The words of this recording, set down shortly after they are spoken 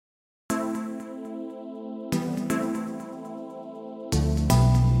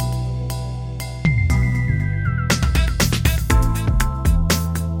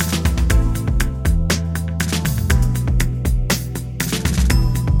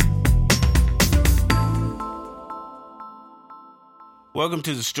Welcome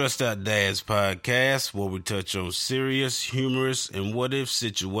to the Stressed Out Dads podcast, where we touch on serious, humorous, and what-if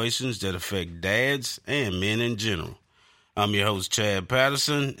situations that affect dads and men in general. I'm your host, Chad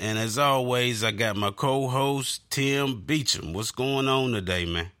Patterson, and as always, I got my co-host, Tim Beecham. What's going on today,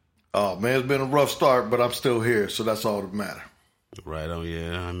 man? Oh, man, it's been a rough start, but I'm still here, so that's all that matters. Right on,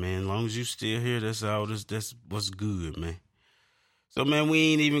 yeah. I mean, as long as you still here, that's what's good, man. So, man,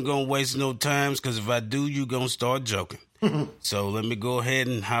 we ain't even gonna waste no time, because if I do, you gonna start joking. So let me go ahead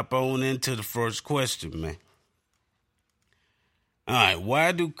and hop on into the first question, man. All right,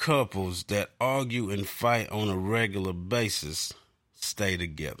 why do couples that argue and fight on a regular basis stay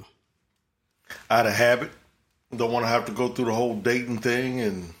together? Out of habit. Don't want to have to go through the whole dating thing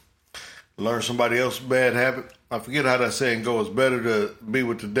and learn somebody else's bad habit. I forget how that saying goes. It's better to be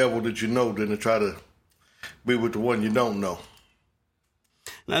with the devil that you know than to try to be with the one you don't know.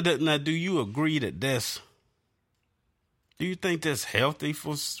 Now, do you agree that do you think that's healthy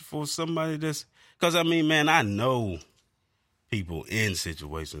for somebody that's... Because, I mean, man, I know people in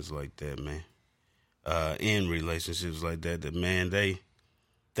situations like that, man. In relationships like that, man, they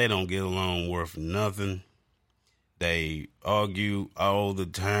don't get along worth nothing. They argue all the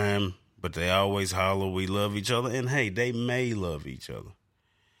time, but they always holler, we love each other. And, hey, they may love each other.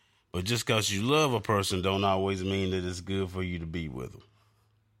 But just because you love a person don't always mean that it's good for you to be with them.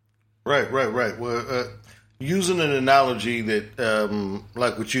 Right. Well, using an analogy that,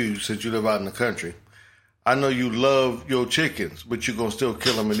 like with you, since you live out in the country, I know you love your chickens, but you're going to still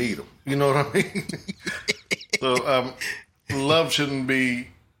kill them and eat them. You know what I mean? So, love shouldn't be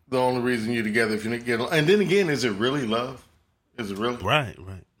the only reason you're together if you get along. And then again, is it really love? Is it really?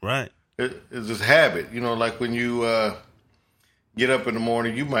 Right. It's just habit. You know, like when you get up in the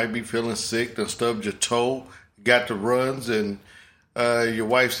morning, you might be feeling sick, done stubbed your toe, got the runs, and your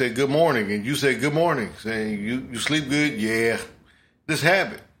wife said good morning, and you say good morning, saying you sleep good. Yeah, this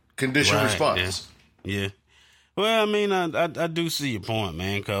habit, conditioned response. Yeah. Well, I mean, I do see your point,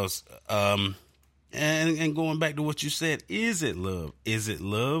 man. Because and going back to what you said, is it love? Is it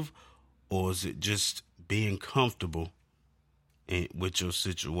love, or is it just being comfortable with your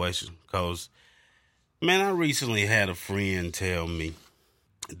situation? Because, man, I recently had a friend tell me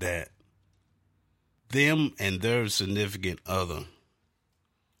that them and their significant other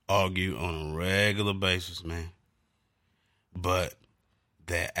argue on a regular basis, man. But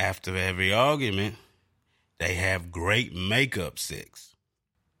that after every argument, they have great makeup sex.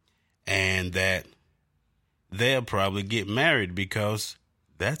 And that they'll probably get married because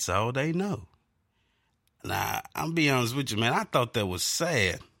that's all they know. Now, I'll be honest with you, man, I thought that was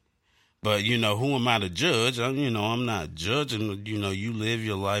sad. But, you know, who am I to judge? I'm not judging. You know, you live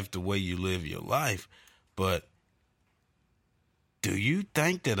your life the way you live your life. But do you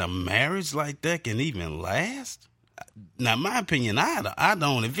think that a marriage like that can even last? Now, my opinion, I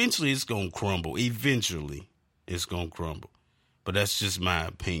don't. Eventually, it's going to crumble. But that's just my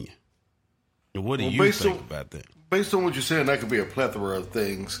opinion. What do you think about that? Based on what you're saying, that could be a plethora of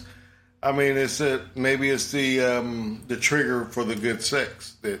things. I mean, maybe it's the trigger for the good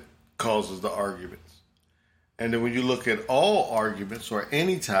sex that causes the arguments. And then when you look at all arguments or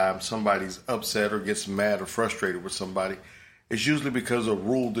any time somebody's upset or gets mad or frustrated with somebody, it's usually because a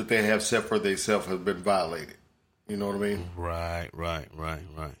rule that they have set for themselves has been violated. You know what I mean? Right.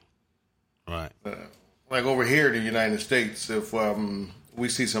 Like over here in the United States, if we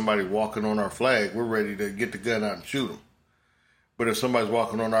see somebody walking on our flag, we're ready to get the gun out and shoot them. But if somebody's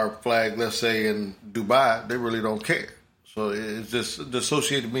walking on our flag, let's say in Dubai, they really don't care. So it's just the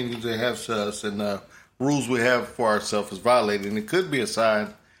associated meanings they have to us and rules we have for ourselves is violated. And it could be a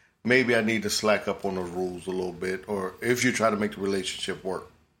sign, maybe I need to slack up on those rules a little bit, or if you try to make the relationship work.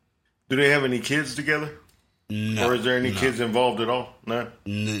 Do they have any kids together? No. Or is there any kids involved at all? No?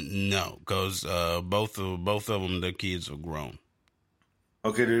 No, because both of them, their kids are grown.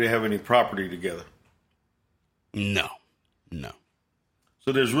 Okay, do they have any property together? No.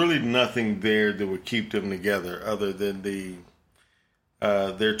 So there's really nothing there that would keep them together other than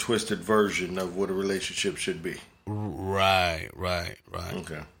their twisted version of what a relationship should be. Right.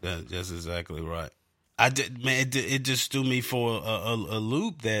 Okay. That's exactly right. It just threw me for a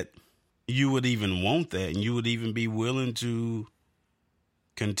loop that you would even want that, and you would even be willing to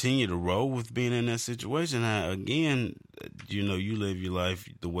continue to roll with being in that situation. Again, you know, you live your life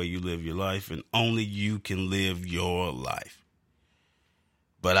the way you live your life, and only you can live your life.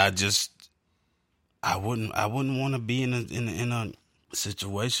 But I wouldn't want to be in a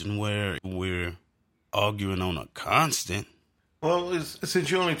situation where we're arguing on a constant. Well,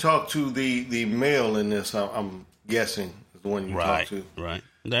 since you only talk to the male in this, I'm guessing is the one you talk to. Right.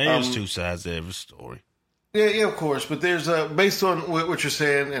 There is two sides to every story. Yeah, of course. But there's based on what you're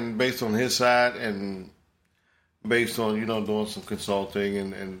saying, and based on his side, and based on doing some consulting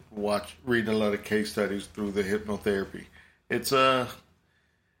and reading a lot of case studies through the hypnotherapy. It's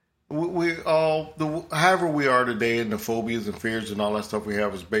we all however we are today, and the phobias and fears and all that stuff we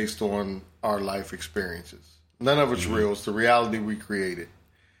have is based on our life experiences. None of it's real. It's the reality we created,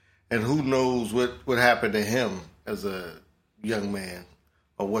 and who knows what happened to him as a young man,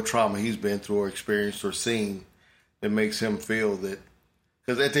 or what trauma he's been through or experienced or seen that makes him feel that.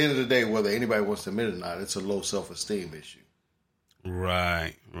 Because at the end of the day, whether anybody wants to admit it or not, it's a low self-esteem issue.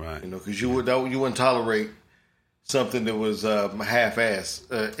 Right. Because you wouldn't tolerate something that was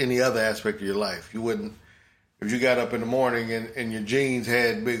half-assed, any other aspect of your life. You wouldn't, if you got up in the morning and your jeans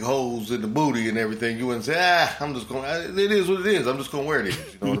had big holes in the booty and everything, you wouldn't say, I'm just going, it is what it is. I'm just going to wear these.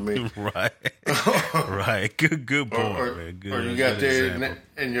 You know what I mean? Right. Good point, man. Good, or you got there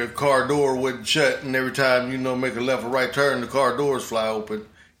and your car door wouldn't shut, and every time, make a left or right turn, the car doors fly open.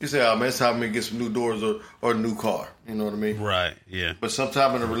 You say, man, it's time for me to get some new doors or a new car. You know what I mean? Right, yeah. But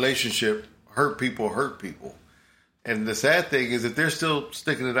sometime in a relationship, hurt people. And the sad thing is, if they're still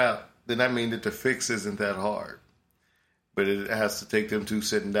sticking it out, then that means that the fix isn't that hard. But it has to take them two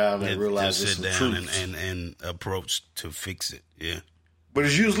sitting down and realize it's the truth. And approach to fix it, yeah. But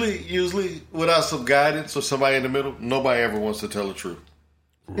it's usually without some guidance or somebody in the middle, nobody ever wants to tell the truth.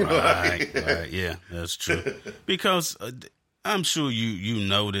 Right, yeah, that's true. Because I'm sure you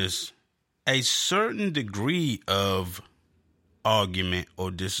notice a certain degree of argument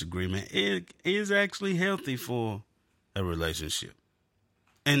or disagreement is actually healthy for a relationship.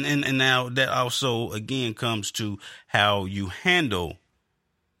 And now that also, again, comes to how you handle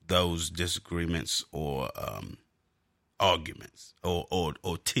those disagreements or arguments or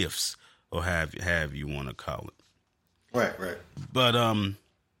tiffs, or have you want to call it. Right. But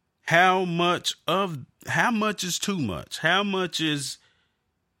how much is too much? How much is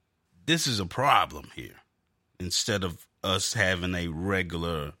this is a problem here, instead of us having a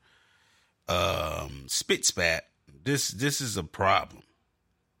regular spit spat? This is a problem.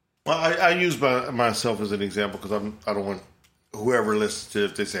 Well, I use myself as an example because I don't want whoever listens to it,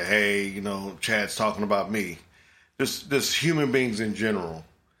 if they say, hey, Chad's talking about me. Just human beings in general,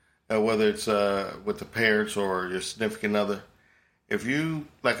 whether it's with the parents or your significant other. If you,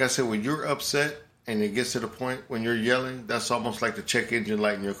 like I said, when you're upset and it gets to the point when you're yelling, that's almost like the check engine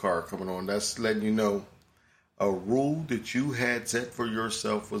light in your car coming on. That's letting you know a rule that you had set for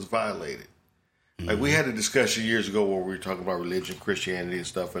yourself was violated. Like we had a discussion years ago where we were talking about religion, Christianity and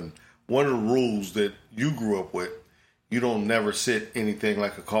stuff. And one of the rules that you grew up with, you don't never sit anything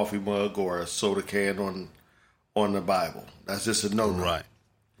like a coffee mug or a soda can on the Bible. That's just a no-no.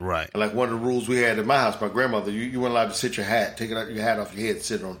 Right. Like one of the rules we had in my house, my grandmother, you weren't allowed to sit your hat off your head,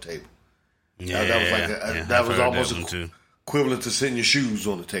 sit it on the table. Yeah, that was almost equivalent to sitting your shoes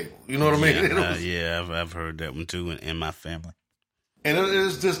on the table. You know what I mean? I've heard that one too in my family. And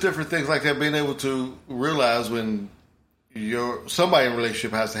it's just different things like that, being able to realize when somebody in a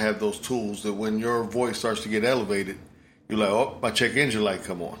relationship has to have those tools that when your voice starts to get elevated, you're like, oh, my check engine light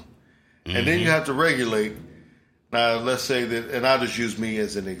come on. Mm-hmm. And then you have to regulate. Now, let's say that, and I'll just use me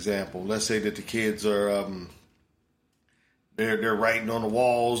as an example. Let's say that the kids are, they're writing on the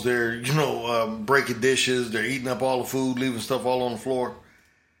walls, they're, breaking dishes, they're eating up all the food, leaving stuff all on the floor,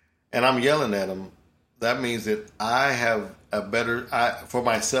 and I'm yelling at them. That means that I have for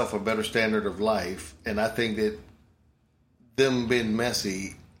myself, a better standard of life. And I think that them being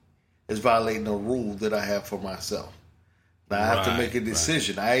messy is violating a rule that I have for myself. Now I have to make a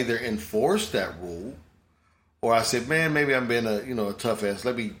decision. Right. I either enforce that rule or I say, man, maybe I'm being a tough ass.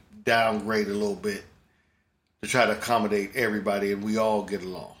 Let me downgrade a little bit to try to accommodate everybody and we all get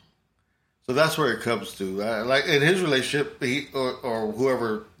along. So that's where it comes to. Like in his relationship, he or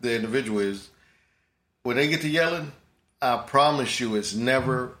whoever the individual is, when they get to yelling, I promise you it's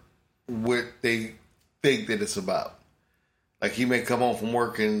never what they think that it's about. Like he may come home from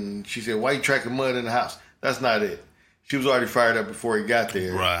work and she said, why are you tracking mud in the house? That's not it. She was already fired up before he got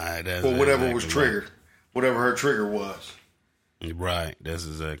there. Right. Or whatever was triggered. Right. Whatever her trigger was. Right. That's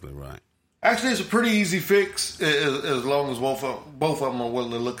exactly right. Actually, it's a pretty easy fix as long as both of them are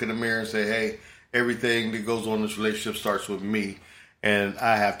willing to look in the mirror and say, hey, everything that goes on in this relationship starts with me and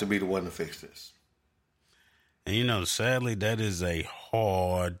I have to be the one to fix this. And sadly, that is a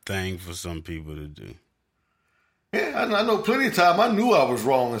hard thing for some people to do. Yeah, I know plenty of time I knew I was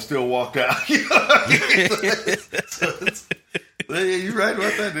wrong and still walked out. Yeah, you're right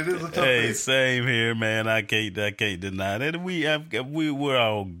about that. It is a tough thing. Same here, man. I can't deny that. We're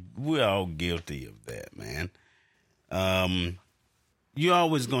all guilty of that, man. you're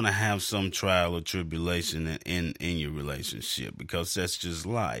always going to have some trial or tribulation in your relationship because that's just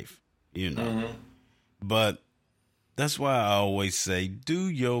life, you know. Mm-hmm. But that's why I always say do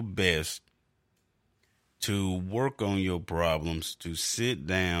your best to work on your problems, to sit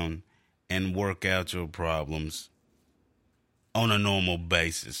down and work out your problems on a normal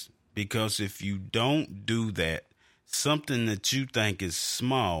basis. Because if you don't do that, something that you think is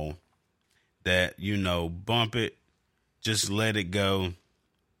small, that, you know, bump it, just let it go.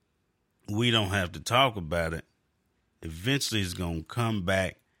 We don't have to talk about it. Eventually it's going to come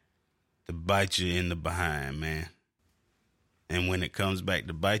back to bite you in the behind, man. And when it comes back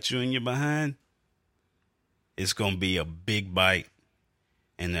to bite you in your behind, it's going to be a big bite.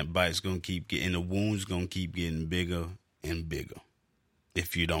 And that bite's going to keep getting, the wound's going to keep getting bigger and bigger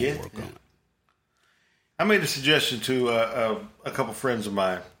if you don't work on it. I made a suggestion to a couple friends of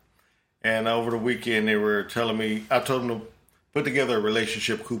mine. And over the weekend, they were telling me, I told them to put together a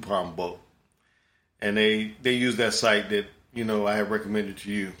relationship coupon book. And they use that site that, you know, I have recommended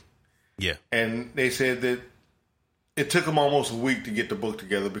to you. Yeah. And they said that it took them almost a week to get the book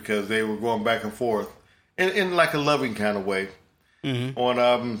together because they were going back and forth in like a loving kind of way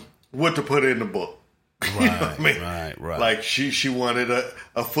on what to put in the book. Right, you know what I mean? Right. Like she wanted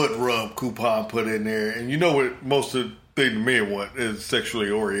a foot rub coupon put in there. And you know what most of the thing the men want is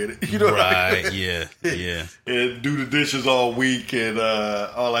sexually oriented. You know right, what I mean? Yeah. And do the dishes all week and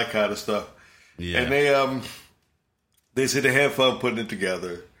all that kind of stuff. Yeah. And they said they had fun putting it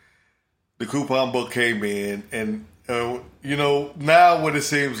together. The coupon book came in, and you know, now what it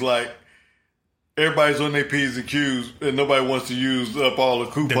seems like, everybody's on their P's and Q's, and nobody wants to use up all the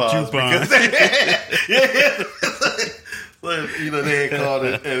coupons. Because you know, they had called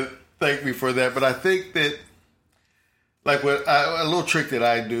it and thanked me for that. But I think that, like, a little trick that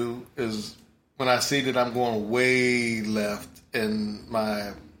I do is when I see that I'm going way left and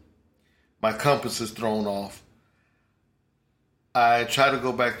my compass is thrown off, I try to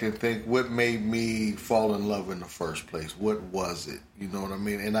go back and think what made me fall in love in the first place. What was it? You know what I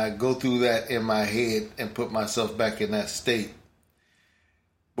mean? And I go through that in my head and put myself back in that state.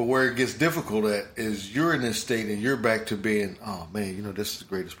 But where it gets difficult at is you're in this state and you're back to being, oh man, you know, this is the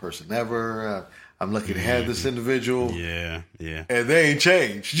greatest person ever. I'm lucky to have this individual. Yeah. And they ain't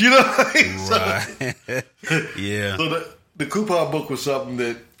changed. You know what I mean? Right. Yeah. So the coupon book was something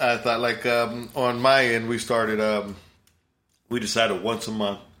that I thought, like, on my end, we started, we decided once a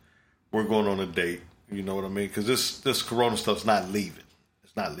month we're going on a date. You know what I mean? Because this Corona stuff's not leaving.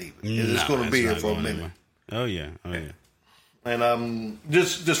 It's not leaving. It's going to be here for a minute. Anywhere. Oh yeah. And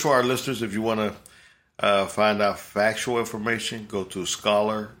just for our listeners, if you want to find out factual information, go to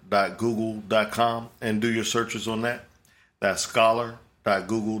scholar.google.com and do your searches on that. That's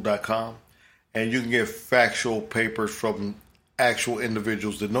scholar.google.com. And you can get factual papers from actual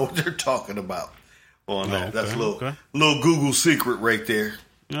individuals that know what they're talking about on that. Okay, that's a little Google secret right there.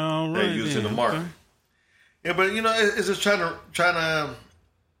 All right. They use in the market. Okay. Yeah, but you know, it's just trying to,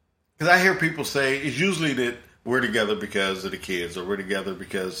 because I hear people say it's usually that we're together because of the kids, or we're together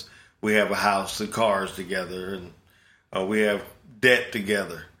because we have a house and cars together, and we have debt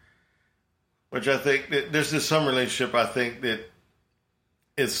together. Which I think that there's this some relationship, I think that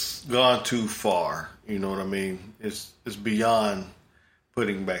it's gone too far. You know what I mean? It's beyond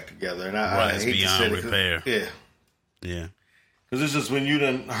putting back together, and I hate beyond to say repair. Yeah. Because it's just when you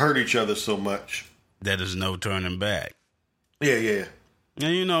done hurt each other so much that there's no turning back. Yeah.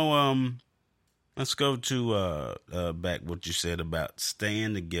 And you know, let's go to back what you said about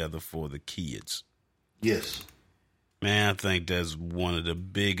staying together for the kids. Yes. Man, I think that's one of the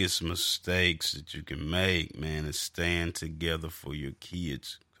biggest mistakes that you can make, man, is staying together for your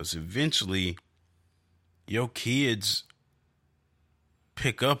kids. Because eventually, your kids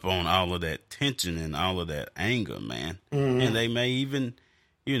pick up on all of that tension and all of that anger, man. Mm-hmm. And they may even,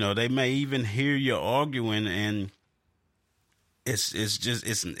 hear you arguing, and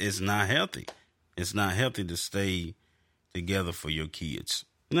it's not healthy. It's not healthy to stay together for your kids.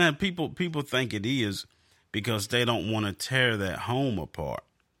 Now, people think it is because they don't want to tear that home apart.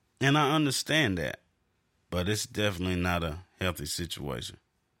 And I understand that, but it's definitely not a healthy situation.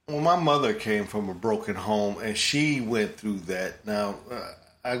 Well, my mother came from a broken home, and she went through that. Now,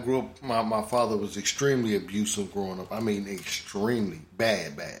 I grew up, my father was extremely abusive growing up. I mean, extremely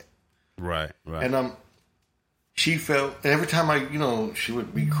bad. Right. And she felt, and every time she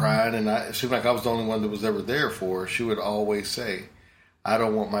would be crying, and it seemed like I was the only one that was ever there for her. She would always say, I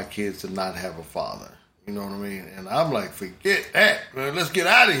don't want my kids to not have a father. You know what I mean? And I'm like, forget that, man. Let's get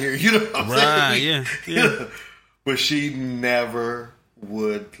out of here. You know what I'm saying? Yeah. But she never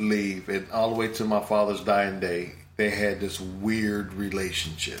would leave. And all the way to my father's dying day, they had this weird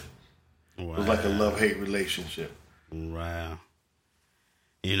relationship. Wow. It was like a love-hate relationship. Wow.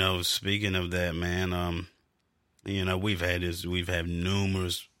 You know, speaking of that, man, you know, we've had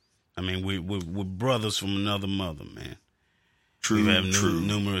numerous. I mean, we're brothers from another mother, man. True. We've had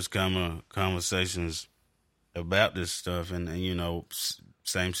numerous conversations about this stuff, and you know,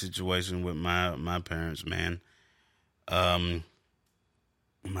 same situation with my parents, man. My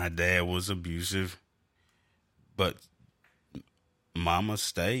dad was abusive, but my mama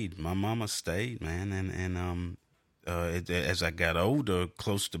stayed, man, and as I got older,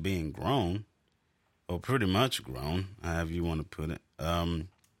 close to being grown, or pretty much grown, however you want to put it,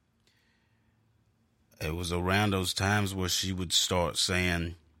 it was around those times where she would start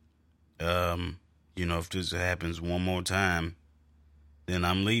saying, you know, if this happens one more time, then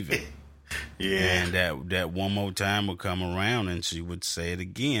I'm leaving. Yeah. And that one more time would come around, and she would say it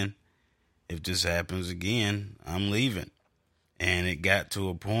again. If this happens again, I'm leaving. And it got to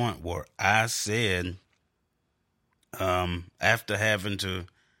a point where I said, after having to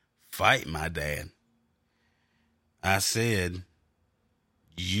fight my dad, I said,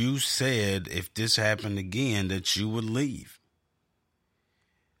 you said if this happened again that you would leave.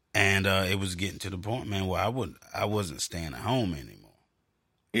 And it was getting to the point, man, where I wasn't staying at home anymore.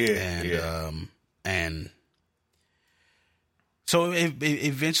 Yeah. And so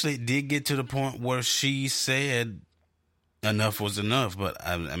eventually it did get to the point where she said enough was enough. But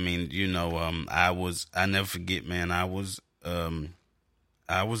I mean, you know, I never forget, man. I was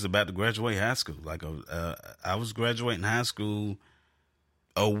about to graduate high school. Like I was graduating high school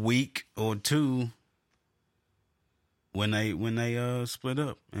a week or two when they split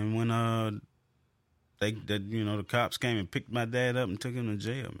up, and when the cops came and picked my dad up and took him to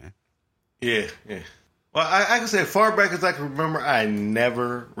jail, man. Yeah. Well, I can say, far back as I can remember, I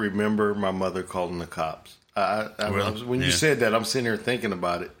never remember my mother calling the cops. When you said that, I'm sitting here thinking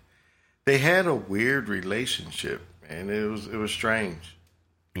about it. They had a weird relationship, and it was strange.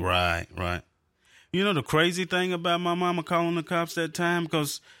 Right. You know the crazy thing about my mama calling the cops that time?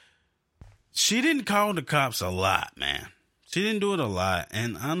 Because she didn't call the cops a lot, man. She didn't do it a lot.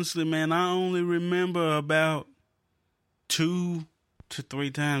 And honestly, man, I only remember about 2 to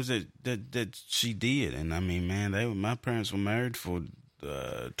 3 times that she did. And I mean, man, my parents were married for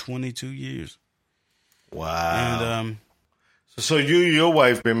 22 years. Wow. And so you and your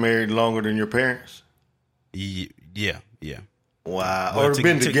wife been married longer than your parents? Yeah. Wow. Well, or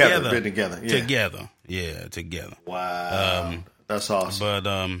been together. Yeah. Together. Wow. That's awesome.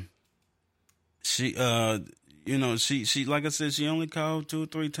 But she you know, she like I said, she only called 2 or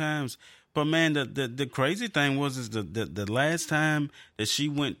 3 times. But man, the crazy thing was the last time that she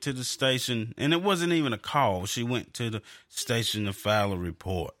went to the station, and it wasn't even a call. She went to the station to file a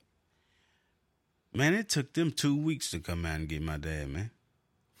report. Man, it took them 2 weeks to come out and get my dad, man.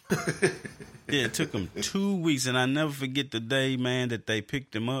 Yeah, it took them 2 weeks, and I never forget the day, man, that they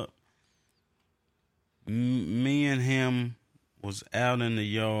picked him up. Me and him was out in the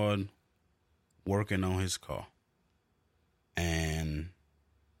yard working on his car, and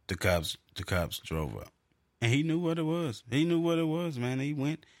the cops drove up, and he knew what it was. Man. He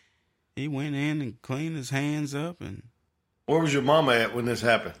went in and cleaned his hands up. And where was your mama at when this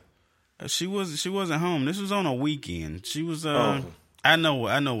happened? She wasn't home. This was on a weekend. She was. I know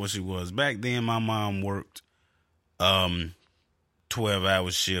what she was. Back then, my mom worked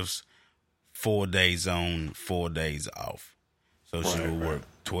 12-hour shifts, 4 days on, 4 days off. So she would work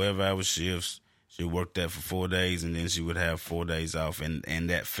 12-hour shifts. She worked that for 4 days, and then she would have 4 days off, and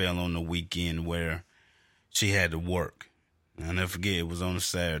that fell on the weekend where she had to work. I'll never forget, it was on a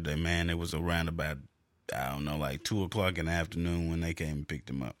Saturday, man. It was around about, I don't know, like 2 o'clock in the afternoon when they came and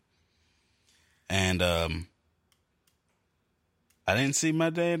picked him up. And I didn't see my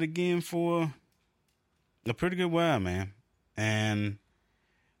dad again for a pretty good while, man. And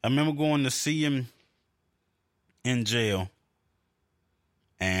I remember going to see him in jail.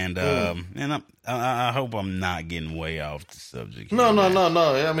 And I hope I'm not getting way off the subject. No.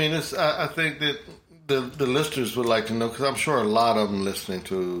 I mean, I think that the listeners would like to know, because I'm sure a lot of them listening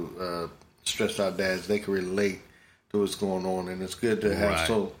to Stressed Out Dads, they can relate to what's going on, and it's good to have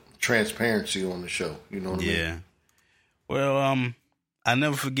some transparency on the show. You know what I mean? Yeah. Well, I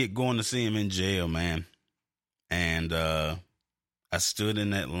never forget going to see him in jail, man. And I stood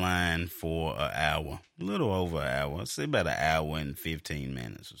in that line for an hour, a little over an hour. I'd say about an hour and 15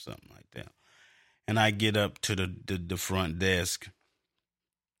 minutes or something like that. And I get up to the front desk,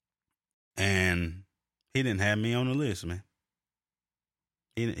 and he didn't have me on the list, man.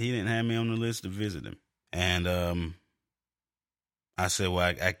 He didn't have me on the list to visit him. And I said,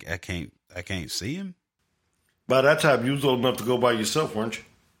 well, I can't see him. By that time, you was old enough to go by yourself, weren't you?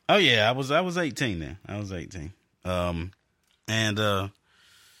 Oh yeah, I was 18 then. I was 18. And I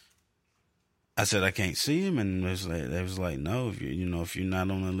said I can't see him, and they was like, no, if you're not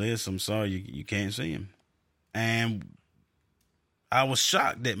on the list, I'm sorry, you can't see him. And I was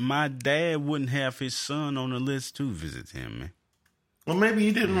shocked that my dad wouldn't have his son on the list to visit him, man. Well, maybe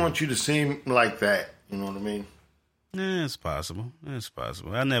he didn't want you to see him like that. You know what I mean? Yeah, it's possible. It's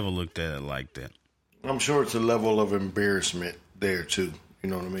possible. I never looked at it like that. I'm sure it's a level of embarrassment there too. You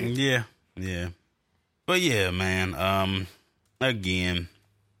know what I mean? Yeah. But yeah, man. Again,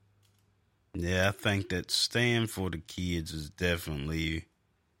 yeah, I think that staying for the kids is definitely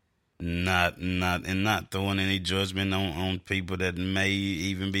not throwing any judgment on people that may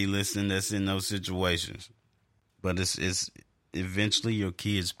even be listening that's in those situations. But it's eventually your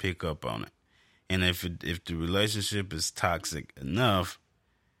kids pick up on it. And if the relationship is toxic enough,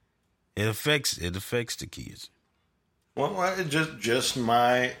 it affects the kids. Well, just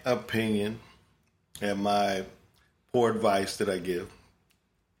my opinion and my poor advice that I give.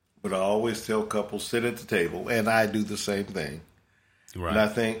 But I always tell couples, sit at the table, and I do the same thing. Right. And I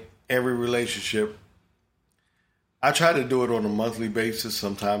think every relationship, I try to do it on a monthly basis.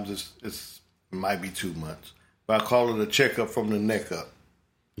 Sometimes it might be 2 months. But I call it a checkup from the neck up.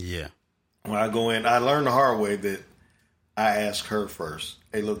 Yeah. When I go in, I learned the hard way that I ask her first.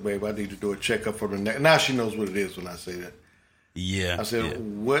 Hey, look, babe, I need to do a checkup from the neck. Now she knows what it is when I say that. Yeah. I said,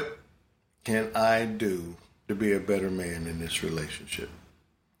 what can I do to be a better man in this relationship?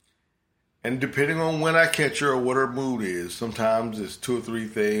 And depending on when I catch her or what her mood is, sometimes it's 2 or 3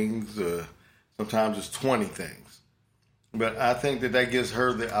 things, sometimes it's 20 things. But I think that gives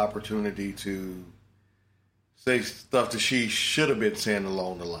her the opportunity to say stuff that she should have been saying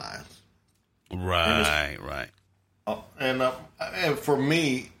along the lines. Right. And for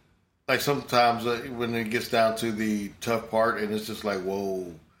me, like sometimes when it gets down to the tough part, and it's just like,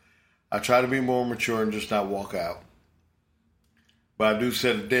 whoa, I try to be more mature and just not walk out. But I do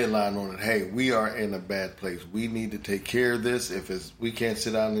set a deadline on it. Hey, we are in a bad place. We need to take care of this. We can't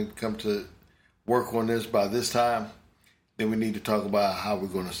sit down and come to work on this by this time, then we need to talk about how we're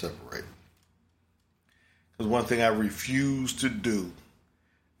going to separate. Because one thing I refuse to do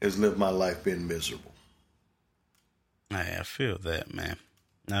is live my life being miserable. I feel that, man.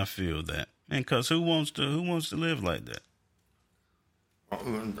 I feel that. And because who wants to live like that?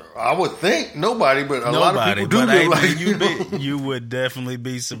 I would think nobody, but a lot of people do live like that. You would definitely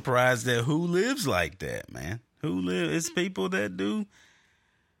be surprised at who lives like that, man. It's people that do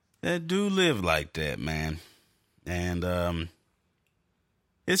live like that, man. And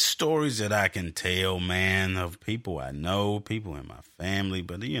it's stories that I can tell, man, of people I know, people in my family.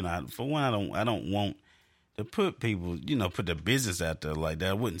 But for one, I don't want to put people, put their business out there like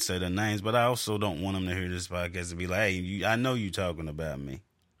that. I wouldn't say their names, but I also don't want them to hear this podcast and be like, hey, I know you talking about me.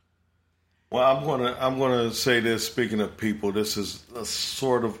 Well, I'm gonna say this. Speaking of people, this is a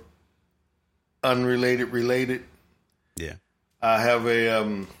sort of related. Yeah. I have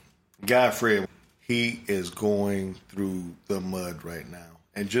a guy friend. He is going through the mud right now,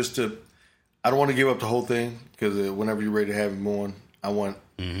 and I don't want to give up the whole thing because whenever you're ready to have him on, I want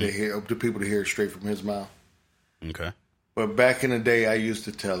the people to hear it straight from his mouth. Okay. But back in the day, I used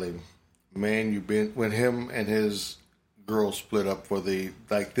to tell him, man, when him and his girl split up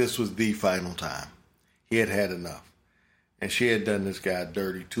this was the final time. He had enough. And she had done this guy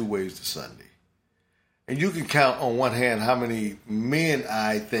dirty 2 ways to Sunday. And you can count on one hand how many men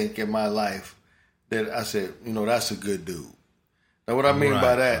I think in my life that I said, that's a good dude. Now, what I mean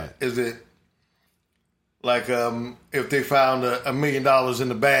by that is that, like, if they found $1 million in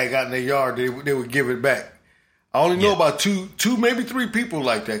the bag out in their yard, they would give it back. I only know about two, maybe 3 people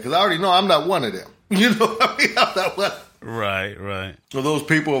like that because I already know I'm not one of them. You know what I mean? I'm not one. Right. So those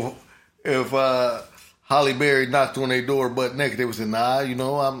people, if Holly Berry knocked on their door butt naked, they would say, nah,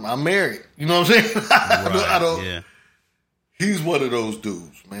 I'm married. You know what I'm saying? I don't. Yeah. He's one of those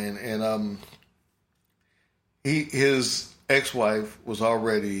dudes, man. And his ex-wife was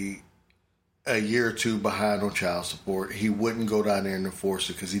already a year or 2 behind on child support. He wouldn't go down there and enforce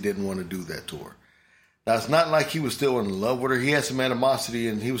it because he didn't want to do that to her. Now, it's not like he was still in love with her. He had some animosity,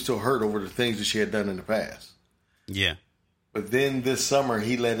 and he was still hurt over the things that she had done in the past. Yeah. But then this summer,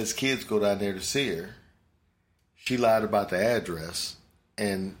 he let his kids go down there to see her. She lied about the address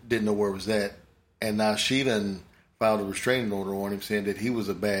and didn't know where it was at. And now she done filed a restraining order on him saying that he was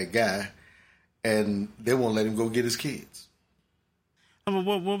a bad guy, and they won't let him go get his kids. I mean,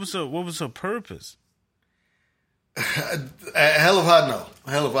 what was her purpose? Hell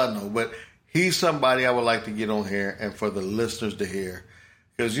if I know. But he's somebody I would like to get on here and for the listeners to hear,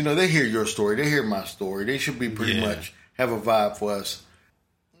 Because, they hear your story. They hear my story. They should be pretty much have a vibe for us.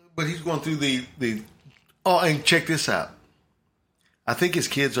 But he's going through and check this out. I think his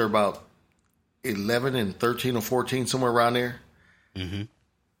kids are about 11 and 13 or 14, somewhere around there. Mm-hmm.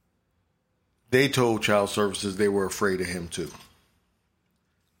 They told Child Services they were afraid of him too.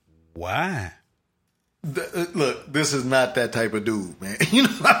 Why? Look, this is not that type of dude, man. You know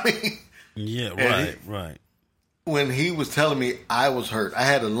what I mean? Yeah, right. When he was telling me I was hurt, I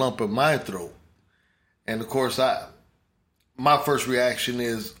had a lump in my throat. And of course, my first reaction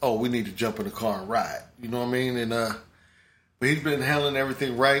is, oh, we need to jump in the car and ride. You know what I mean? And but he's been handling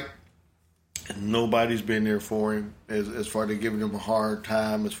everything right. And nobody's been there for him as far as giving him a hard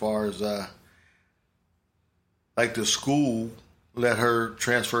time, as far as like the school let her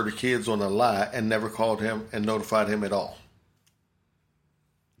transfer the kids on a lie and never called him and notified him at all.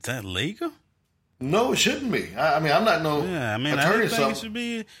 Is that legal? No, it shouldn't be. I'm not no attorney. I think it should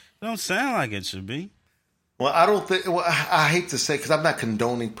be. It don't sound like it should be. Well, I don't think. Well, I hate to say, because I'm not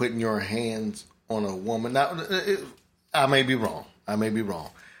condoning putting your hands on a woman. Now, I may be wrong.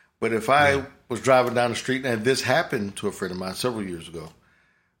 But if I was driving down the street, and this happened to a friend of mine several years ago,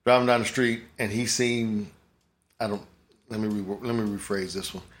 driving down the street, and he seen, let me rephrase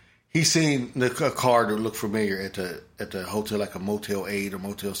this one. He seen a car that looked familiar at the hotel, like a Motel 8 or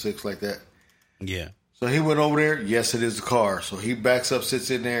Motel 6, like that. Yeah. So he went over there. Yes, it is the car. So he backs up,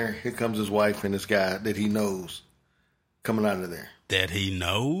 sits in there. Here comes his wife and this guy that he knows coming out of there. That he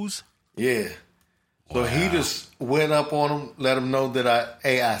knows? Yeah. So he just went up on him, let him know that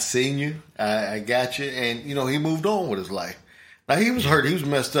I seen you. I got you. And, he moved on with his life. Now, he was hurt. He was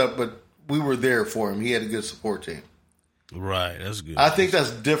messed up, but we were there for him. He had a good support team. Right. That's good. I think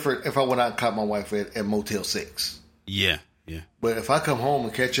that's different if I went out and caught my wife at Motel 6. Yeah. But if I come home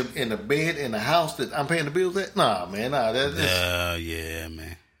and catch him in the bed in the house that I'm paying the bills at, nah, man. Yeah,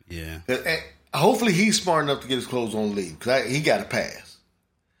 man. Yeah. Hopefully he's smart enough to get his clothes on and leave, because he got a pass.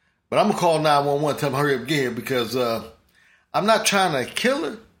 But I'm going to call 911 and tell him hurry up, get here, because I'm not trying to kill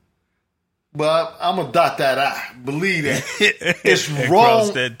her, but I'm going to dot that I. Believe that. It's wrong. Cross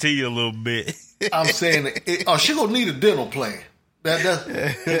that T a little bit. I'm saying, she going to need a dental plan.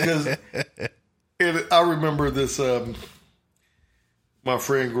 Because I remember this, my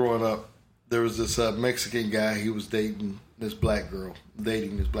friend growing up, there was this Mexican guy. He was dating this black girl.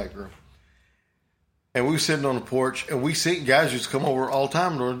 And we were sitting on the porch, and we see guys used to come over all the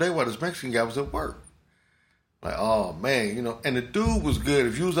time during the day while this Mexican guy was at work. Like, oh, man, and the dude was good.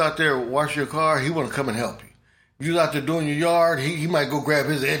 If you was out there washing your car, he want to come and help you. If you was out there doing your yard, he might go grab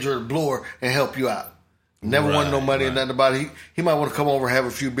his edge or the blower and help you out. Never wanted no money or nothing about it. He might want to come over, have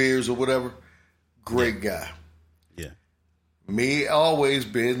a few beers or whatever. Great guy. Me always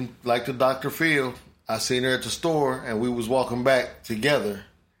been like the Dr. Phil. I seen her at the store, and we was walking back together.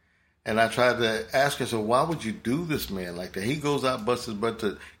 And I tried to ask her, so why would you do this, man, like that? He goes out, busts his butt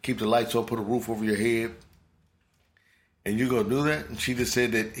to keep the lights on, put a roof over your head. And you gonna do that? And she just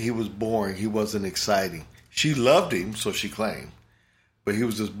said that he was boring. He wasn't exciting. She loved him, so she claimed. But he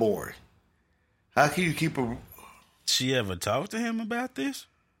was just boring. How can you keep a... She ever talked to him about this?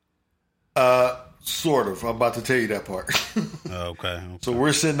 Sort of. I'm about to tell you that part. Okay. So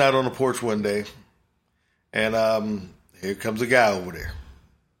we're sitting out on the porch one day, and here comes a guy over there.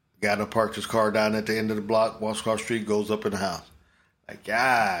 Guy that parked his car down at the end of the block, walks across the street, goes up in the house. Like,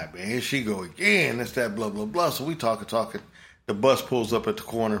 God, man, here she go again. That's that blah, blah, blah. So we talking. The bus pulls up at the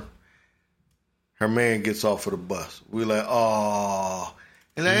corner. Her man gets off of the bus. We're like, oh.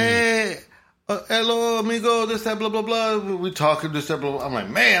 And like, hey, hello, amigo, this, that, blah, blah, blah. We talking, this, that, blah, blah. I'm like,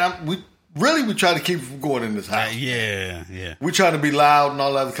 man, we try to keep him from going in this house. Yeah. We try to be loud and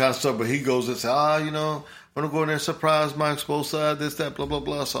all that kind of stuff, but he goes and says, I'm going to go in there and surprise my exposed side, this, that, blah, blah,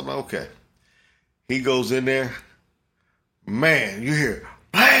 blah. So I'm like, okay. He goes in there. Man, you hear,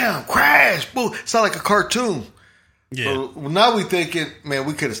 bam, crash, boom. Sound like a cartoon. Yeah. So now we thinking, man,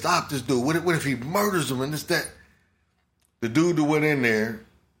 we could have stopped this dude. What if he murders him and this, that? The dude that went in there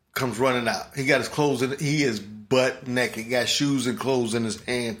comes running out. He got his clothes in. He is butt naked. Got shoes and clothes in his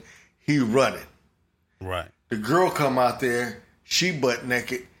hand. He running. Right. The girl come out there. She butt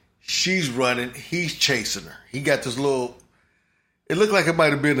naked. She's running. He's chasing her. He got this little... It looked like it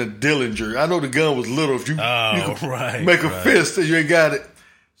might have been a Dillinger. I know the gun was little. If you could make a fist and you ain't got it.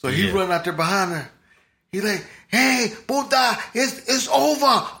 So he run out there behind her. He like, hey, puta, it's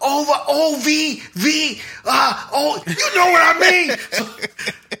over, O-V, you know what I mean?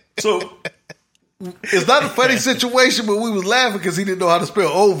 So it's not a funny situation, but we was laughing because he didn't know how to spell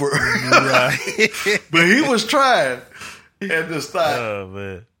over. Right. But he was trying at this time. Oh,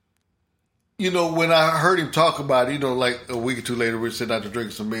 man. when I heard him talk about it, like a week or two later, we were sitting out there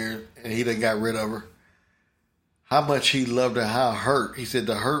drinking some beer, and he done got rid of her. How much he loved her, how hurt. He said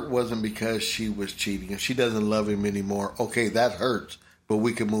the hurt wasn't because she was cheating. If she doesn't love him anymore, okay, that hurts, but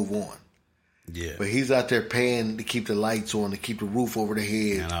we can move on. Yeah. But he's out there paying to keep the lights on, to keep the roof over the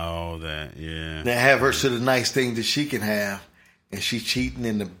head. And all that, yeah. Now have her to the nice thing that she can have, and she's cheating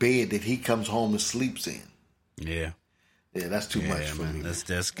in the bed that he comes home and sleeps in. Yeah. Yeah, that's too much for me.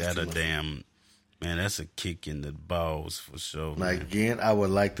 That's got a damn, man, that's a kick in the balls for sure. Now, again, I would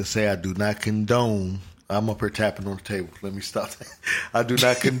like to say I do not condone. I'm up here tapping on the table. Let me stop that. I do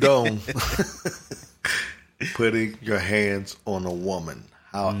not condone putting your hands on a woman.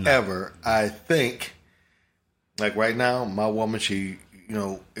 However, I think, like right now, my woman, she,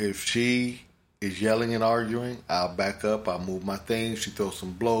 if she is yelling and arguing, I'll back up. I'll move my things. She throws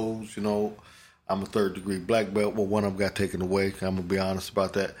some blows. I'm a 3rd-degree black belt. Well, one of them got taken away. I'm going to be honest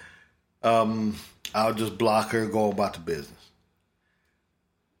about that. I'll just block her, go about the business.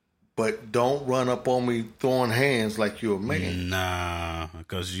 But don't run up on me throwing hands like you're a man. Nah,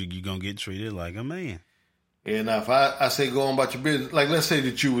 because you're going to get treated like a man. And if I say go on about your business, like let's say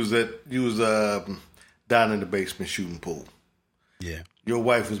that you was down in the basement shooting pool. Yeah. Your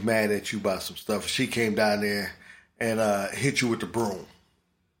wife was mad at you about some stuff. She came down there and hit you with the broom.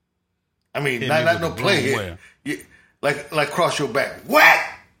 I mean, not no play hit. Yeah, like cross your back.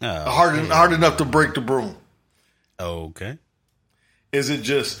 Whack! Hard enough to break the broom. Okay. Is it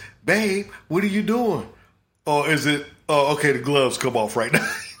just, babe, what are you doing? Or is it, okay, the gloves come off right now?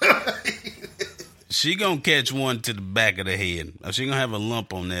 She gonna catch one to the back of the head. She gonna have a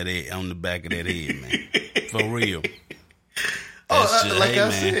lump on the back of that head, man. For real.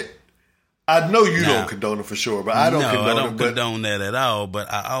 Said, I know you don't condone it for sure, but I don't condone it. I don't condone that at all,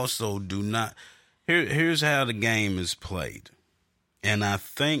 but I also do not. Here's how the game is played. And I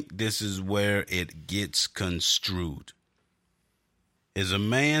think this is where it gets construed. Is a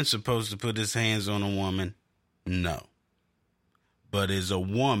man supposed to put his hands on a woman? No. But is a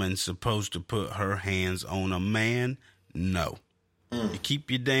woman supposed to put her hands on a man? No. You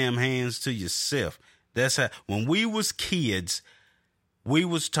keep your damn hands to yourself. That's how, when we was kids, we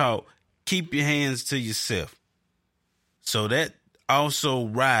was taught, keep your hands to yourself. So that also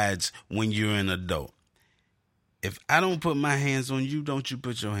rides when you're an adult. If I don't put my hands on you, don't you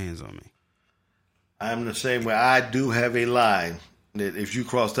put your hands on me. I'm the same way. I do have a line that if you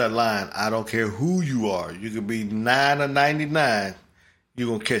cross that line, I don't care who you are. You could be 9 or 99. You're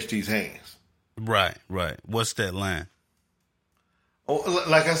going to catch these hands. Right. What's that line? Oh,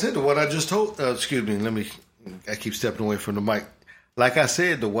 like I said, the one I just told, excuse me, I keep stepping away from the mic. Like I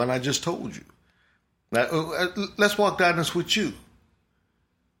said, the one I just told you. Now, let's walk down this with you.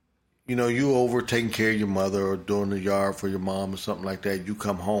 You over taking care of your mother or doing the yard for your mom or something like that. You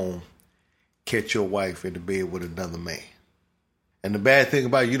come home, catch your wife in the bed with another man. And the bad thing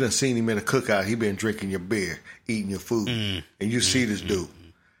about it, you done seen him in a cookout. He been drinking your beer, eating your food, and you see this dude.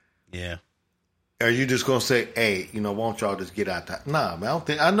 Yeah. Are you just gonna say, "Hey, why don't y'all just get out there?" Nah, man.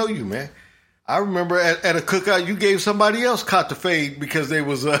 I know you, man. I remember at a cookout, you gave somebody else caught the fade because they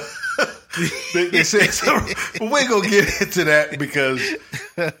was they said something. But we ain't gonna get into that because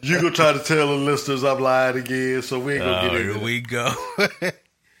you gonna try to tell the listeners I'm lying again. So we ain't gonna get into here we go.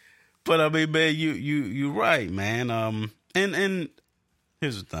 But I mean, man, you right, man. And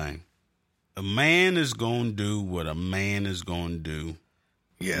here's the thing. A man is going to do what a man is going to do.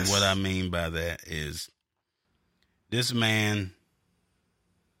 Yes. And what I mean by that is this man,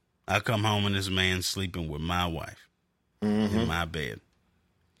 I come home and this man's sleeping with my wife in my bed.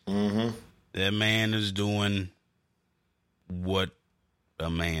 Mm-hmm. That man is doing what a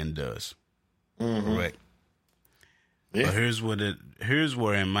man does. Mm-hmm. Correct? Yeah. But here's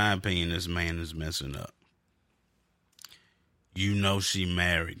where, in my opinion, this man is messing up. She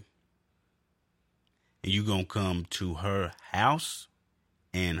married. And you gonna come to her house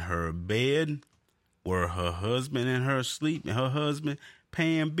and her bed where her husband and her sleep and her husband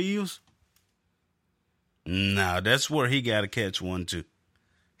paying bills? Nah, that's where he gotta catch one too.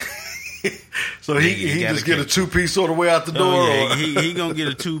 So he just get a 2-piece on the way out the door? Yeah, he gonna get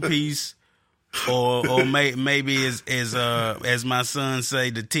a 2-piece. Or maybe as my son say,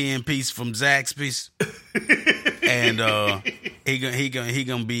 the 10-piece from Zaxby's. And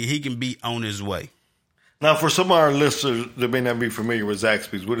he can be on his way. Now, for some of our listeners that may not be familiar with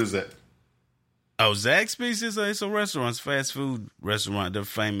Zaxby's, what is that? Oh, Zaxby's is a restaurant, it's a fast food restaurant. They're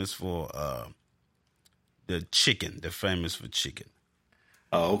famous for the chicken. They're famous for chicken.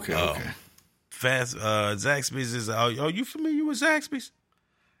 Oh, okay, okay. Zaxby's is. Are you familiar with Zaxby's?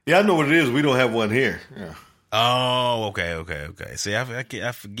 Yeah, I know what it is. We don't have one here. Yeah. Oh, okay. See,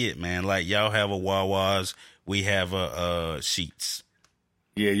 I forget, man. Like, y'all have a Wawa's, we have a Sheetz.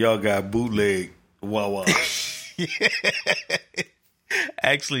 Yeah, y'all got bootleg Wawa's.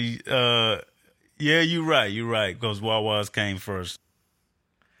 Actually, yeah, you're right, because Wawa's came first.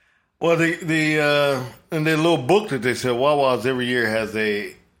 Well, the in their little book that they said, Wawa's every year has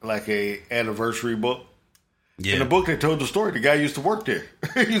a anniversary book. Yeah. In the book, they told the story. The guy used to work there.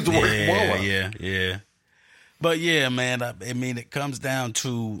 He used to work at Wawa. Yeah. But yeah, man, I mean, it comes down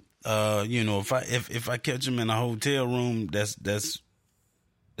to, if I catch him in a hotel room, that's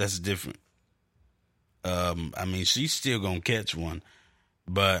different. I mean, she's still gonna catch one,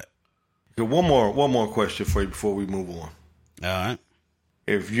 but one more question for you before we move on. All right.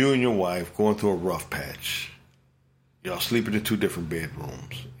 If you and your wife going through a rough patch, y'all sleeping in 2 different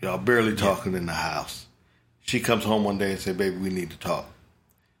bedrooms, y'all barely talking in the house. She comes home one day and says, "Baby, we need to talk."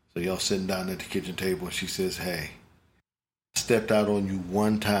 So y'all sitting down at the kitchen table and she says, "Hey, I stepped out on you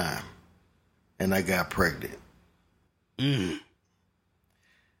one time and I got pregnant." Do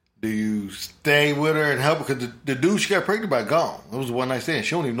you stay with her and help her? Because the dude she got pregnant by gone. It was a one night stand.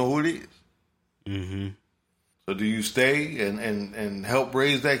 She don't even know who it is. Mm-hmm. So do you stay and help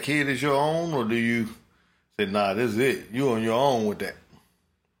raise that kid as your own? Or do you say, "Nah, this is it. You on your own with that"?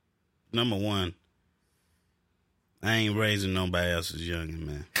 Number one, I ain't raising nobody else's youngin',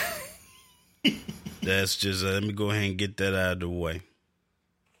 man. That's just, let me go ahead and get that out of the way.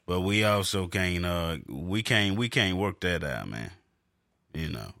 But we also can't, we can't work that out, man. You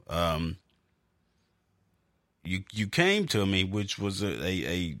know, you came to me, which was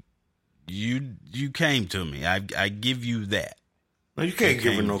you came to me. I give you that. No, you can't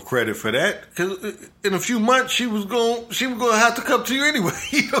give her no credit for that, because in a few months she was going to have to come to you anyway.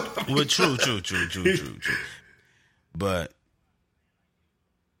 You know what I mean? Well, true. But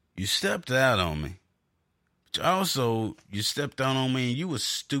you stepped out on me. But also, you stepped out on me and you were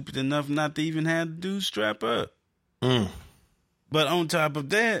stupid enough not to even have the dude strap up. But on top of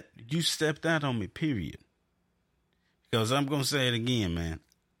that, you stepped out on me, period. Because I'm going to say it again, man.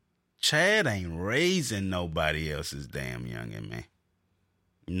 Chad ain't raising nobody else's damn youngin', man.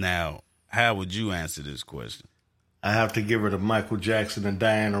 Now, how would you answer this question? I have to give her to Michael Jackson and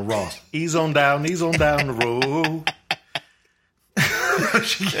Diana Ross. Ease on down the road.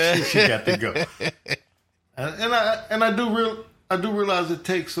 she got to go. And I do realize it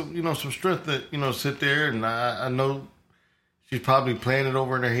takes some strength to sit there, and I know she's probably playing it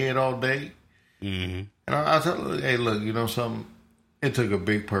over in her head all day. Mm-hmm. And I tell her, "Hey, look, something. It took a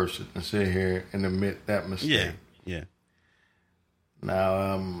big person to sit here and admit that mistake." Yeah.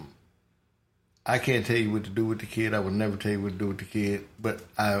 Now, I can't tell you what to do with the kid. I would never tell you what to do with the kid. But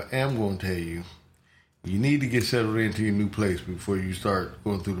I am going to tell you, you need to get settled into your new place before you start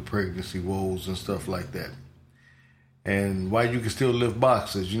going through the pregnancy woes and stuff like that. And while you can still lift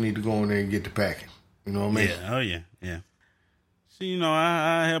boxes, you need to go in there and get the packing. You know what I mean? Yeah. Oh, yeah. So,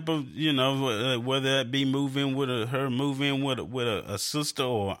 I help her, whether that be move in with a sister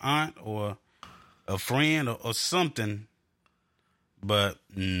or aunt or a friend or something. But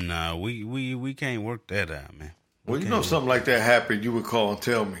no, we can't work that out, man. Well, something like that happened, you would call and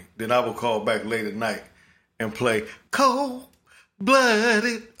tell me. Then I would call back late at night and play Cold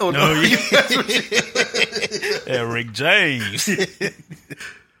Blooded. Oh no, Rick James.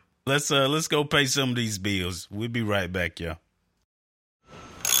 Let's go pay some of these bills. We'll be right back, y'all.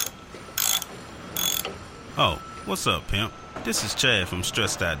 Oh, what's up, pimp? This is Chad from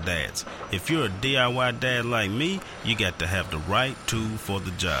Stressed Out Dads. If you're a DIY dad like me, you got to have the right tool for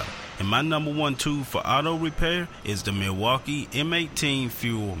the job. And my number one tool for auto repair is the Milwaukee M18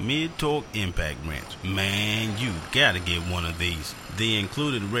 Fuel Mid-Torque Impact Wrench. Man, you gotta get one of these. The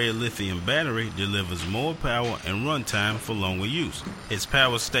included red lithium battery delivers more power and runtime for longer use. Its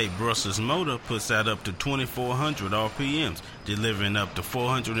Power State brushless motor puts out up to 2,400 RPMs, delivering up to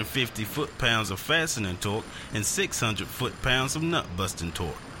 450 foot-pounds of fastening torque and 600 foot-pounds of nut-busting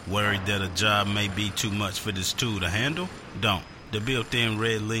torque. Worried that a job may be too much for this tool to handle? Don't. The built-in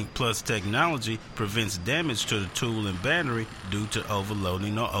Red Link Plus technology prevents damage to the tool and battery due to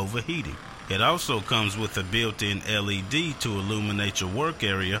overloading or overheating. It also comes with a built-in LED to illuminate your work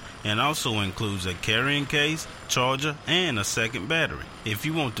area and also includes a carrying case, charger, and a second battery. If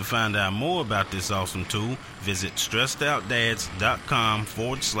you want to find out more about this awesome tool, visit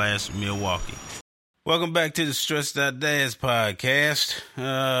stressedoutdads.com/Milwaukee. Welcome back to the Stressed Out Dads podcast.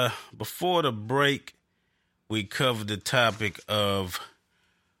 Before the break, we covered the topic of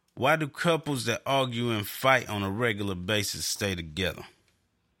why do couples that argue and fight on a regular basis stay together?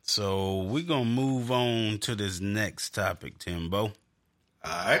 So we're going to move on to this next topic, Timbo. All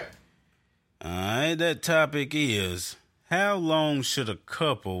right. Tonight, that topic is, how long should a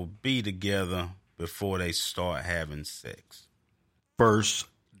couple be together before they start having sex? First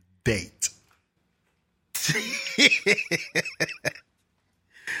date.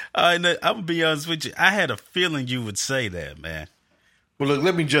 I'm going to be honest with you. I had a feeling you would say that, man. Well, look,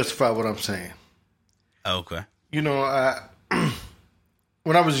 let me justify what I'm saying. Okay. You know,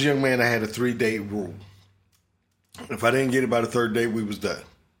 when I was a young man, I had a 3-date rule. If I didn't get it by the 3rd date, we was done.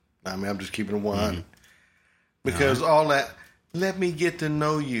 I mean, I'm just keeping it 100. Mm-hmm. Because all that, let me get to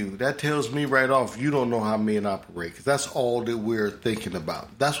know you, that tells me right off, you don't know how men operate. Because that's all that we're thinking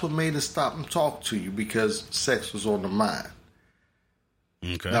about. That's what made us stop and talk to you, because sex was on the mind.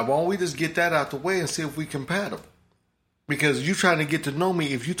 Okay. Now, why don't we just get that out the way and see if we're compatible? Because you trying to get to know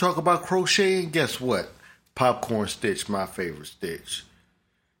me. If you talk about crocheting, guess what? Popcorn stitch, my favorite stitch.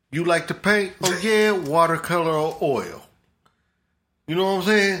 You like to paint? Oh, yeah, watercolor or oil. You know what I'm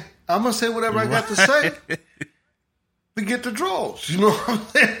saying? I'm going to say whatever I got to say. Forget the draws. You know what I'm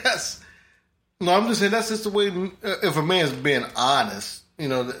saying? I'm just saying that's just the way, if a man's being honest, you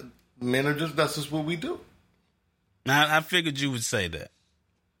know, men are just, that's just what we do. Now, I figured you would say that.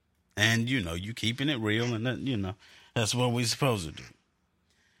 And, you know, you keeping it real, and that, you know, that's what we're supposed to do.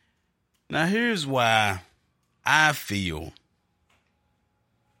 Now, here's why I feel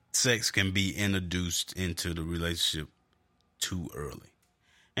sex can be introduced into the relationship too early.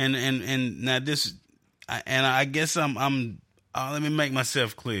 And now this, and I guess let me make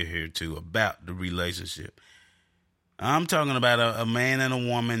myself clear here too about the relationship. I'm talking about a man and a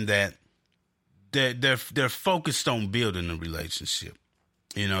woman that they're focused on building a relationship.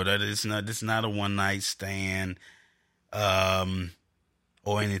 You know, that it's not a one night stand,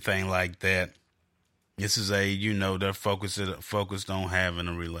 or anything like that. This is they're focused on having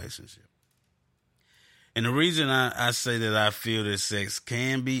a relationship. And the reason I say that I feel that sex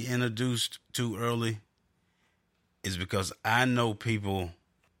can be introduced too early is because I know people,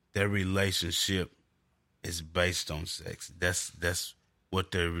 their relationship is based on sex. That's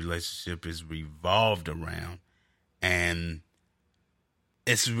what their relationship is revolved around. And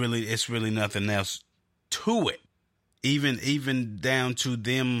it's really nothing else to it. Even down to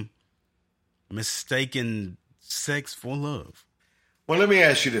them mistaking sex for love. Well, let me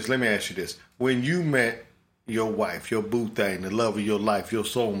ask you this. When you met your wife, your boo thing, the love of your life, your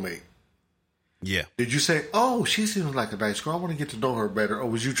soulmate, yeah, did you say, oh, she seems like a nice girl, I want to get to know her better, or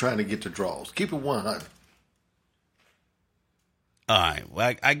was you trying to get the draws? Keep it 100. All right.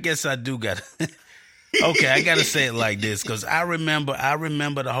 Well, I guess I do got okay, I got to say it like this, because I remember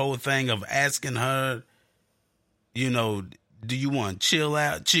the whole thing of asking her, you know, do you want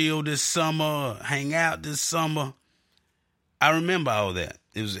to chill this summer, hang out this summer? I remember all that.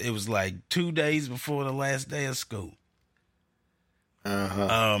 It was like 2 days before the last day of school.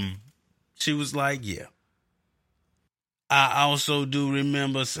 Uh-huh. She was like, yeah. I also do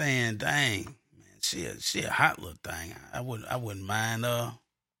remember saying, dang, man, she a hot little thing. I wouldn't mind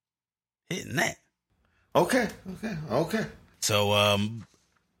hitting that. Okay. So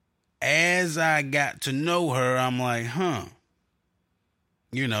as I got to know her, I'm like,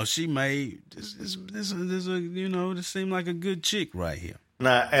 you know, she made this you know, this seemed like a good chick right here.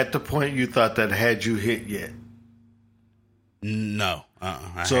 Now, at the point you thought that, had you hit yet? No.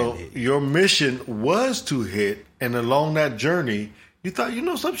 So your mission was to hit, and along that journey, you thought, you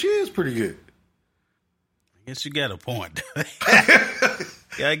know, something, she is pretty good. I guess you got a point.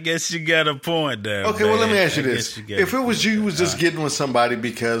 I guess you got a point there. Okay, man. Well, let me ask you this. If it was you was just getting with somebody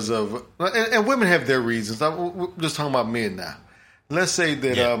because of, and women have their reasons. We're just talking about men now. Let's say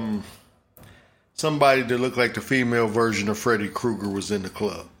that somebody that looked like the female version of Freddy Krueger was in the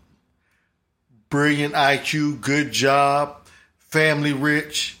club. Brilliant IQ, good job, family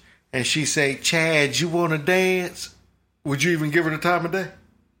rich, and she say, Chad, you want to dance? Would you even give her the time of day?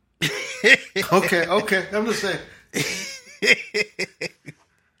 Okay. I'm just saying.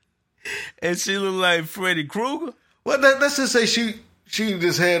 And she looked like Freddy Krueger? Well, let's just say she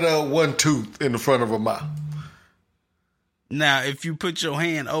just had one tooth in the front of her mouth. Now, if you put your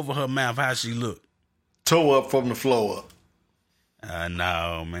hand over her mouth, how she look? Toe up from the floor up.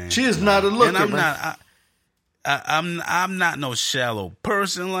 No, man. She is not a looker, and man. I'm not no shallow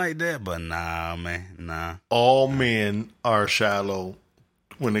person like that, but nah, man, nah. All men are shallow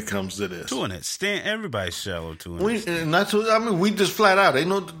when it comes to this. To an extent, everybody's shallow to an extent. We just flat out.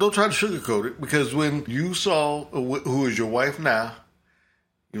 Don't try to sugarcoat it, because when you saw who is your wife now,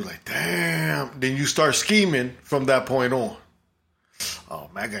 you're like, damn. Then you start scheming from that point on. Oh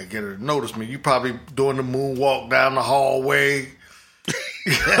man, I gotta get her to notice me. You probably doing the moonwalk down the hallway.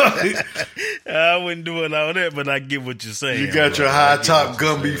 I wasn't doing all that, but I get what you're saying. You got your high top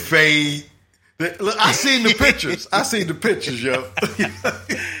Gumby fade. Look, I seen the pictures. Yo.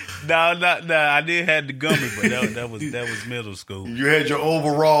 No, I did have the gummy, but that was middle school. You had your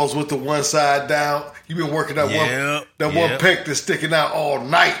overalls with the one side down. You been working that one pec that's sticking out all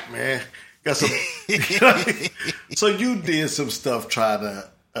night, man. Got some. So you did some stuff trying to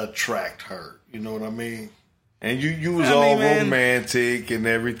attract her. You know what I mean? And you was romantic and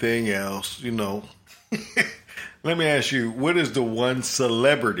everything else. You know. Let me ask you, what is the one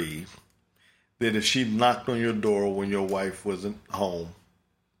celebrity that if she knocked on your door when your wife wasn't home,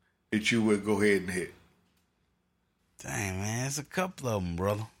 that you would go ahead and hit? Dang, man, it's a couple of them,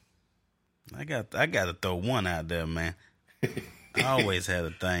 brother. I got to throw one out there, man. I always had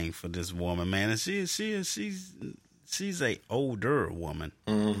a thing for this woman, man, and she's a older woman.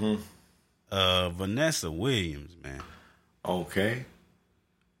 Mm-hmm. Vanessa Williams, man. Okay.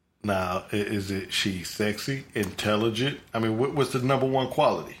 Now, is she sexy, intelligent? I mean, what's the number one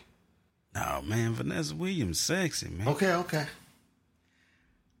quality? No, man, Vanessa Williams sexy, man. Okay.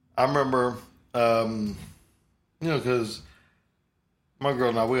 I remember, because my girl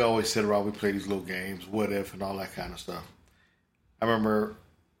and I, we always sit around, we play these little games, what if, and all that kind of stuff. I remember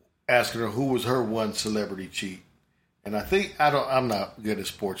asking her who was her one celebrity cheat. And I think, I'm not good at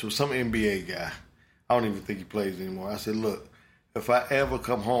sports. It was some NBA guy. I don't even think he plays anymore. I said, look, if I ever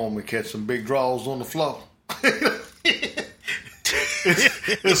come home and catch some big draws on the floor,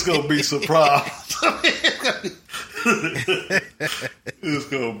 it's going to be some problems. It's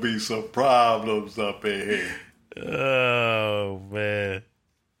going to be some problems up in here. Oh, man.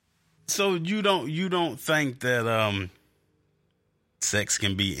 So you don't think that sex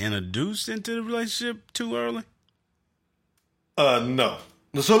can be introduced into the relationship too early? No.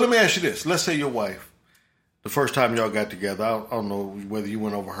 So let me ask you this. Let's say your wife, the first time y'all got together, I don't know whether you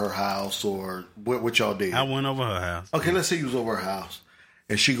went over her house or what y'all did. I went over her house. Okay, let's say you was over her house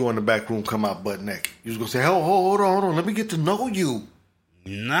and she go in the back room, come out butt naked. You was going to say, hold on, let me get to know you.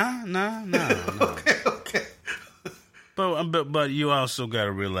 Nah. Okay. But you also got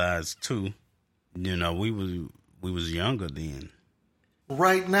to realize too, we was younger then.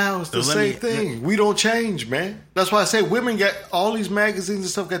 Right now, it's the same thing. We don't change, man. That's why I say women got all these magazines and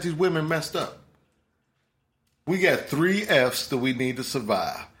stuff got these women messed up. We got 3 F's that we need to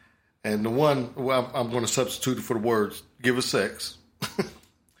survive. And the one, I'm going to substitute it for the words, give us sex,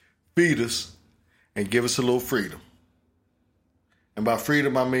 feed us, and give us a little freedom. And by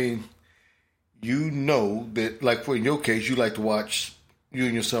freedom, I mean, that, like in your case, you like to watch, you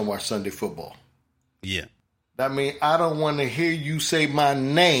and your son watch Sunday football. Yeah. I mean, I don't want to hear you say my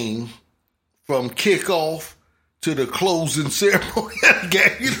name from kickoff to the closing ceremony of the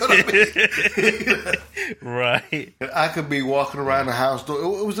game. You know what I mean? Right. I could be walking around the house. It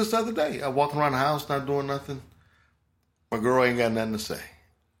was this other day. I walking around the house, not doing nothing. My girl ain't got nothing to say.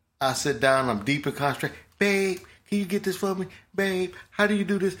 I sit down. I'm deep in concentration. Babe, can you get this for me? Babe, how do you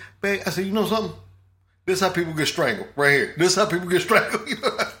do this? Babe, I said, you know something? This is how people get strangled. Right here. This is how people get strangled. You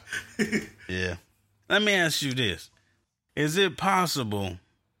know? Yeah. Let me ask you this. Is it possible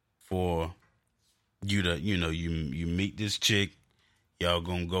for you to, you meet this chick, y'all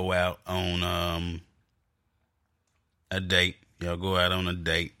gonna go out on a date,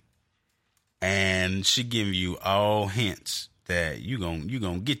 and she giving you all hints that you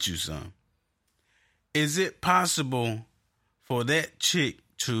gonna get you some. Is it possible for that chick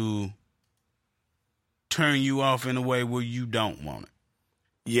to turn you off in a way where you don't want it?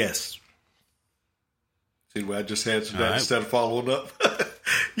 Yes. See what I just answered that instead of following up?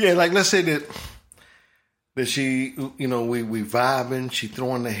 Yeah, like let's say that she, we vibing, she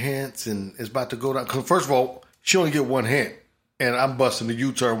throwing the hints and it's about to go down. Because first of all, she only get one hint and I'm busting the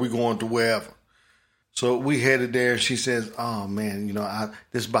U-turn, we going to wherever. So we headed there and she says, oh man,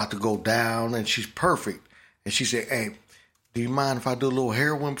 this is about to go down and she's perfect. And she said, hey, do you mind if I do a little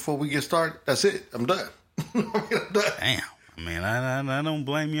heroin before we get started? That's it. I'm done. I'm done. Damn. I mean, I don't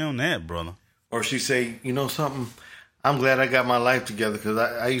blame you on that, brother. Or she say, you know something? I'm glad I got my life together because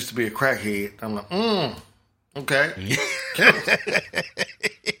I used to be a crackhead. I'm like, okay.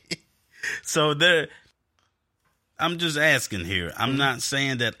 So I'm just asking here. I'm not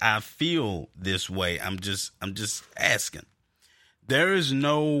saying that I feel this way. I'm just asking. There is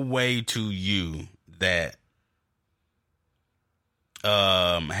no way to you that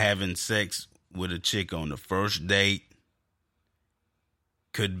having sex with a chick on the first date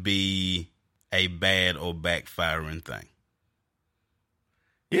could be a bad or backfiring thing.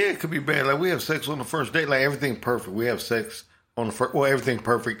 Yeah, it could be bad. Like we have sex on the first date, like everything perfect. We have sex on the first, everything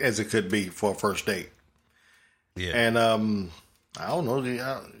perfect as it could be for a first date. Yeah. And I don't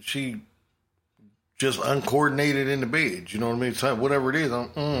know, she just uncoordinated in the bed. You know what I mean? So whatever it is,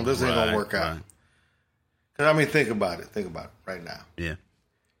 this ain't gonna work out. Right. Cause I mean, think about it. Think about it right now. Yeah.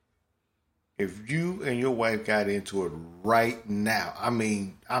 If you and your wife got into it right now, I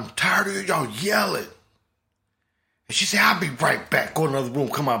mean, I'm tired of y'all yelling. And she said, I'll be right back. Go to another room,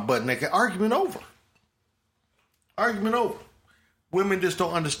 come out butt naked. Argument over. Argument over. Women just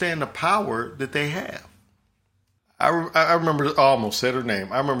don't understand the power that they have. I remember, I almost said her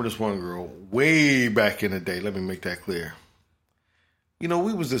name. I remember this one girl way back in the day. Let me make that clear. You know,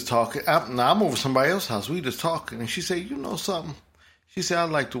 we was just talking. I'm over somebody else's house. We just talking. And she said, you know something? She said, I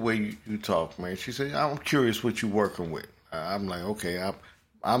like the way you talk, man. She said, I'm curious what you working with. I'm like, okay,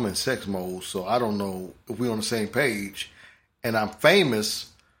 I'm in sex mode, so I don't know if we're on the same page. And I'm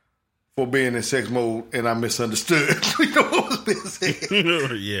famous for being in sex mode, and I misunderstood. You know what was being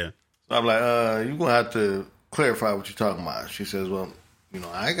said? Yeah. So I'm like, you're going to have to clarify what you're talking about. She says, well, you know,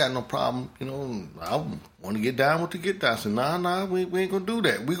 I ain't got no problem. You know, I want to get down with the get down. I said, nah, we ain't going to do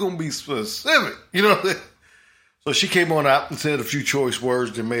that. We're going to be specific. You know what I'm saying? So she came on out and said a few choice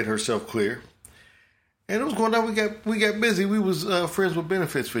words that made herself clear. And it was going down. We got busy. We was friends with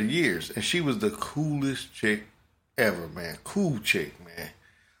benefits for years. And she was the coolest chick ever, man. Cool chick, man.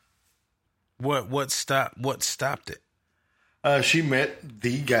 What stopped it? She met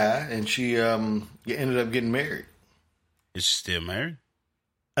the guy, and she ended up getting married. Is she still married?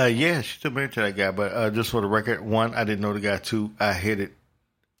 Yeah, she's still married to that guy. But just for the record, one, I didn't know the guy. Two, I hit it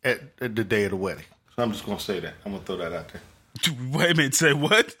at the day of the wedding. So I'm just going to say that. I'm going to throw that out there. Wait a minute. Say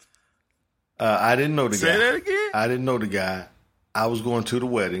what? I didn't know the guy. Say that again? I didn't know the guy. I was going to the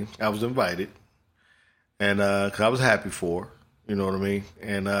wedding. I was invited. And because I was happy for her. You know what I mean?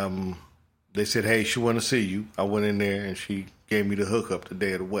 And they said, hey, she want to see you. I went in there, and she gave me the hookup the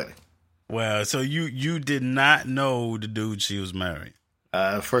day of the wedding. Wow. So you did not know the dude she was married?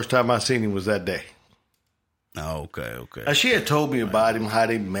 First time I seen him was that day. Oh, okay. She had told me about him, how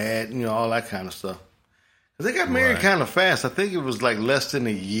they met, you know, all that kind of stuff. They got married kind of fast. I think it was like less than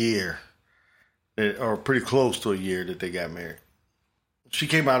a year, or pretty close to a year that they got married. She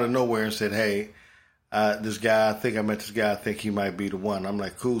came out of nowhere and said, hey, this guy, I think I met this guy. I think he might be the one. I'm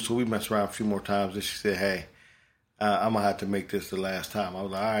like, cool. So we messed around a few more times. And she said, hey, I'm going to have to make this the last time. I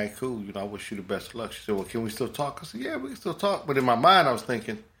was like, all right, cool. You know, I wish you the best of luck. She said, well, can we still talk? I said, yeah, we can still talk. But in my mind, I was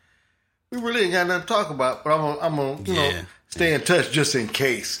thinking, we really ain't got nothing to talk about. But I'm going to, stay in touch just in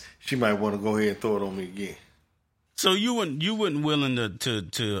case she might want to go ahead and throw it on me again. So you weren't willing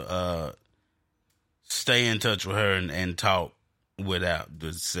to stay in touch with her and talk without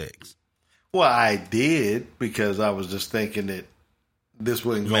the sex? Well, I did because I was just thinking that this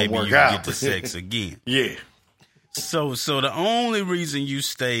wasn't going to work maybe you out. Get the sex again. Yeah. So the only reason you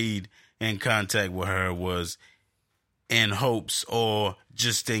stayed in contact with her was in hopes or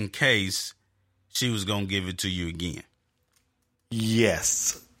just in case she was going to give it to you again.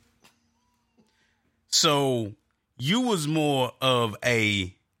 Yes. So you was more of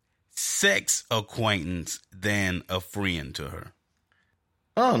a sex acquaintance than a friend to her.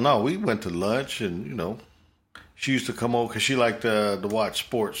 Oh, no. We went to lunch and, you know, she used to come over because she liked to watch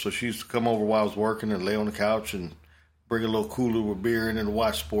sports. So she used to come over while I was working and lay on the couch and bring a little cooler with beer in and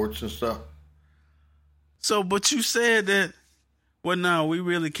watch sports and stuff. So, but you said that, well, no, we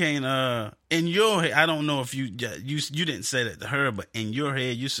really can't, in your head, I don't know if you didn't say that to her, but in your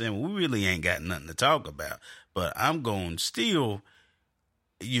head, you're saying, well, we really ain't got nothing to talk about, but I'm going to still,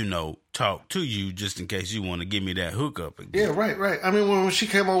 you know, talk to you just in case you want to give me that hookup again. Yeah, right. I mean, when she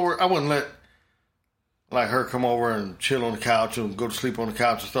came over, I wouldn't let her come over and chill on the couch and go to sleep on the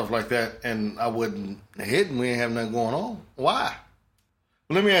couch and stuff like that, and I wouldn't hit and we ain't have nothing going on. Why?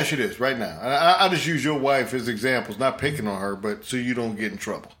 Well, let me ask you this right now. I just use your wife as examples, not picking on her, but so you don't get in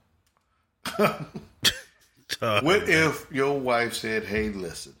trouble. What if your wife said, hey,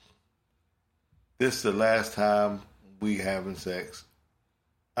 listen, this is the last time we having sex.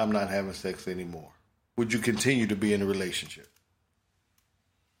 I'm not having sex anymore. Would you continue to be in a relationship?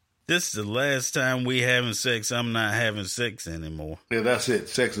 This is the last time we having sex. I'm not having sex anymore. Yeah, that's it.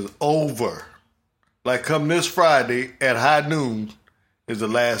 Sex is over. Like come this Friday at high noon is the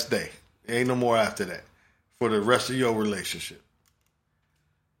last day. Ain't no more after that for the rest of your relationship.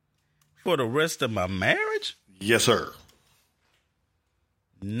 For the rest of my marriage? Yes, sir.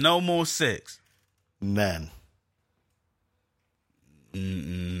 No more sex? None.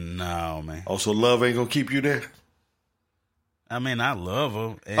 No, man. Oh, so love ain't gonna keep you there? I mean, I love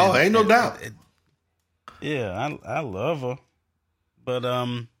her. Ain't no doubt. Yeah, I love her. But,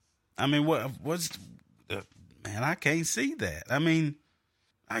 I mean, what's, man, I can't see that. I mean,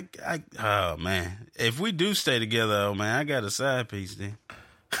 oh, man. If we do stay together, oh, man, I got a side piece then.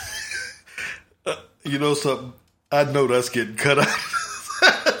 You know something? I know that's getting cut out.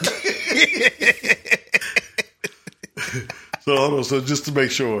 So hold on. So just to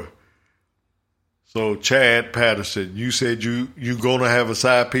make sure. So Chad Patterson, you said you gonna have a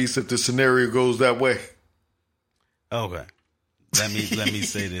side piece if the scenario goes that way. Okay. Let me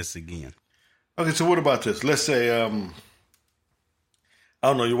say this again. Okay, so what about this? Let's say I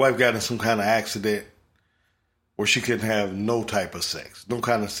don't know, your wife got in some kind of accident where she couldn't have no type of sex, no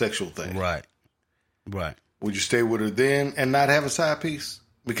kind of sexual thing. Right. Would you stay with her then and not have a side piece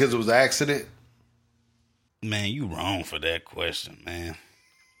because it was an accident? Man, you wrong for that question, man.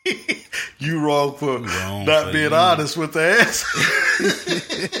 You wrong for not being honest with the answer.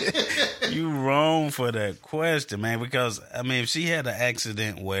 You wrong for that question, man. Because I mean, if she had an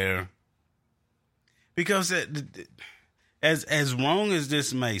accident where, because as wrong as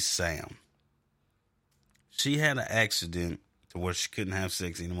this may sound, she had an accident to where she couldn't have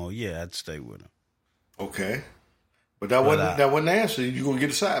sex anymore. Yeah, I'd stay with her. Okay, but that wasn't the answer. You gonna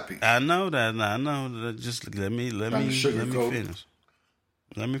get a side piece? I know that. Just let me finish.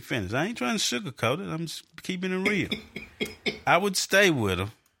 Let me finish. I ain't trying to sugarcoat it. I'm just keeping it real. I would stay with her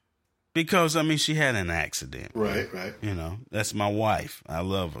because, I mean, she had an accident. Right. You know, that's my wife. I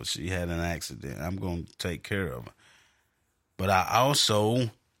love her. She had an accident. I'm going to take care of her. But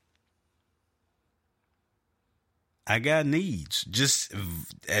I got needs. Just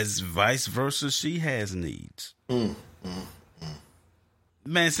as vice versa, she has needs.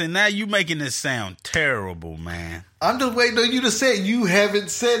 Man, so now you making this sound terrible, man. I'm just waiting on you to say it. You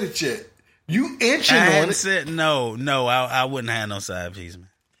haven't said it yet. You inching on it. Said, no, I wouldn't have no side piece, man.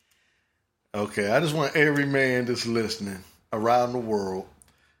 Okay, I just want every man that's listening around the world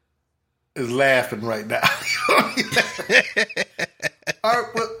is laughing right now. All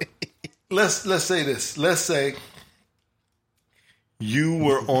right, well, let's say this. Let's say you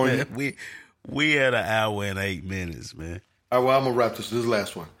were on. We had an hour and 8 minutes, man. All right, well, I'm going to wrap this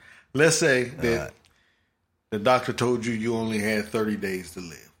last one. Let's say that the doctor told you only had 30 days to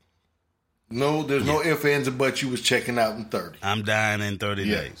live. No, there's no ifs, ands, or buts. You was checking out in 30. I'm dying in 30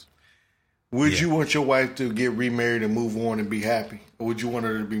 days. Would you want your wife to get remarried and move on and be happy? Or would you want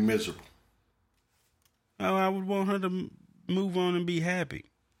her to be miserable? Oh, I would want her to move on and be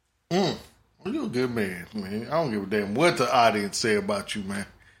happy. Well, you're a good man. I don't give a damn what the audience say about you, man.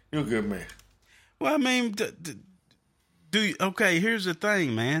 You're a good man. Well, I mean... Okay, here's the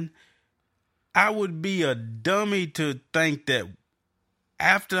thing, man. I would be a dummy to think that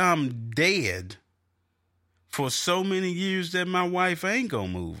after I'm dead for so many years that my wife ain't gonna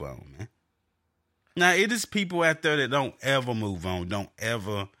move on, man. Now, it is people out there that don't ever move on, don't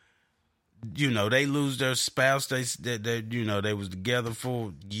ever, they lose their spouse. They was together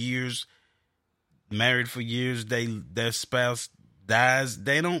for years, married for years. Their spouse dies.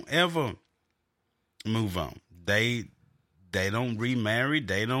 They don't ever move on. They don't remarry.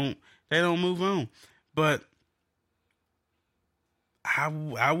 They don't move on. But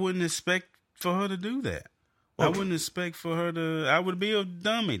I wouldn't expect for her to do that. Okay. I wouldn't expect for her to. I would be a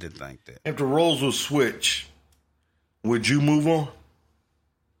dummy to think that. If the roles were switched, would you move on?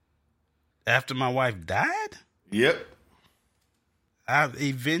 After my wife died? Yep.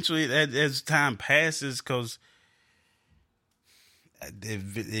 Eventually, as time passes, because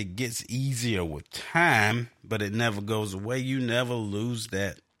it gets easier with time, but it never goes away. You never lose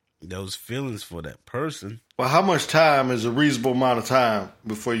those feelings for that person. Well, how much time is a reasonable amount of time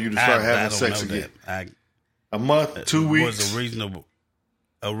before you start having sex again? A month, 2 weeks? Was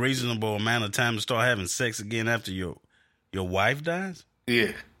a reasonable amount of time to start having sex again after your wife dies?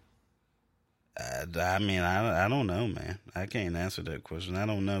 Yeah. I mean, I don't know, man. I can't answer that question. I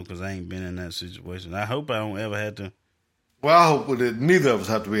don't know because I ain't been in that situation. I hope I don't ever have to. Well, I hope that neither of us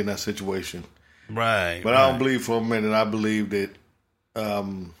have to be in that situation. Right. But I don't believe for a minute. I believe that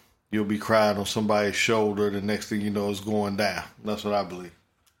you'll be crying on somebody's shoulder. The next thing you know, it's going down. That's what I believe.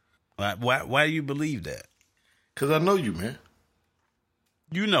 Why do you believe that? Because I know you, man.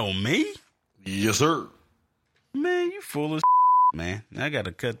 You know me? Yes, sir. Man, you full of man. I got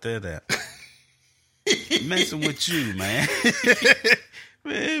to cut that out. Messing with you, man.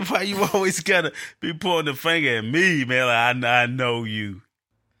 Man, why you always gotta be pointing the finger at me, man? Like, I know you.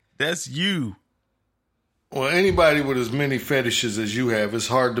 That's you. Well, anybody with as many fetishes as you have, it's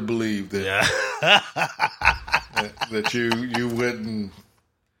hard to believe that that you wouldn't.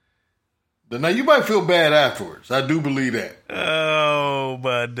 Now you might feel bad afterwards. I do believe that. Oh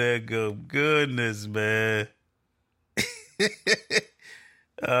my daggum goodness, man.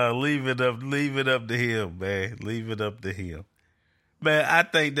 Leave it up to him, man. Leave it up to him. Man, I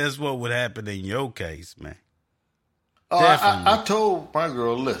think that's what would happen in your case, man. Oh, I told my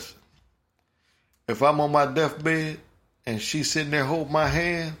girl, listen, if I'm on my deathbed and she's sitting there holding my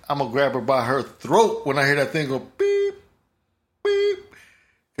hand, I'm going to grab her by her throat when I hear that thing go beep, beep.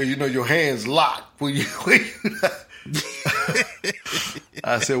 Because you know your hands locked when you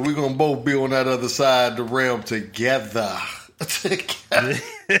I said, we're going to both be on that other side of the realm together.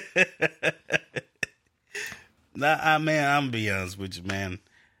 Nah, man, I'm going to be honest with you, man.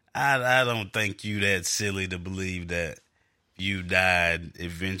 I don't think you that silly to believe that if you died,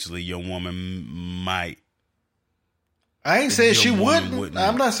 eventually your woman might. I ain't saying she wouldn't.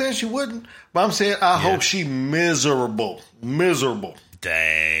 I'm not saying she wouldn't. But I'm saying I hope she miserable. Miserable.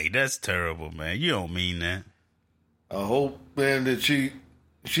 Dang, that's terrible, man. You don't mean that. I hope, man, that she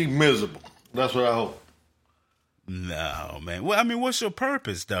miserable. That's what I hope. No, man. Well, I mean, what's your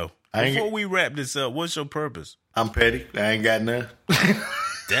purpose, though? Before we wrap this up, what's your purpose? I'm petty. I ain't got none.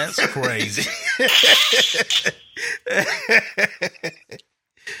 That's crazy.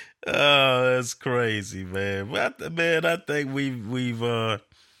 Oh, that's crazy, man. But man, I think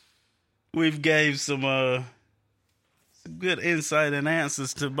we've gave some good insight and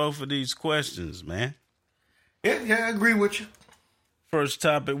answers to both of these questions, man. Yeah, I agree with you. First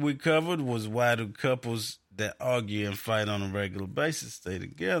topic we covered was why do couples that argue and fight on a regular basis stay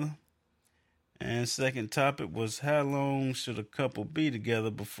together? And second topic was how long should a couple be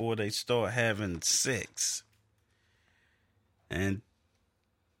together before they start having sex? And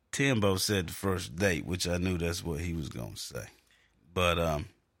Timbo said the first date, which I knew that's what he was going to say. But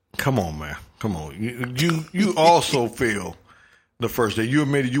come on, man. Come on. You also feel the first date. You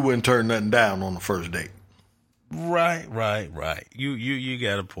admitted you wouldn't turn nothing down on the first date. Right. You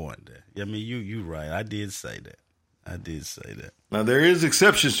got a point there. I mean, you right. I did say that. Now, there is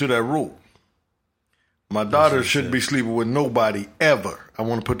exceptions to that rule. My daughter shouldn't be sleeping with nobody ever. I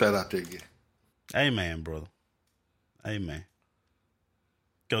want to put that out there again. Amen, brother. Amen.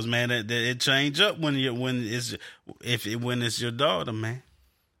 Because man, it change up when it's your daughter, man.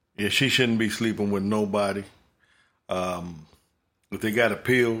 Yeah, she shouldn't be sleeping with nobody. If they got a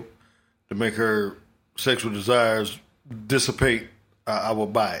pill to make her sexual desires dissipate, I will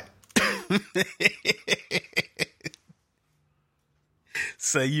buy it.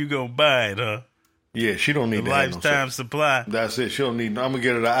 So you gonna buy it, huh? Yeah, she don't need the lifetime supply. That's it. She don't need. I'm gonna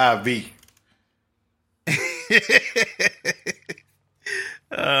get her the IV.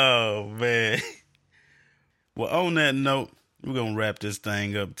 Oh man. Well, on that note, we're gonna wrap this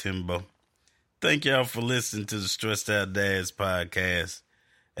thing up, Timbo. Thank y'all for listening to the Stressed Out Dads podcast.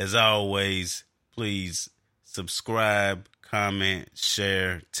 As always, please subscribe, comment,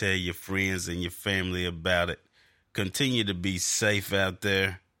 share, tell your friends and your family about it. Continue to be safe out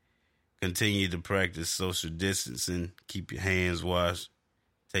there. Continue to practice social distancing. Keep your hands washed.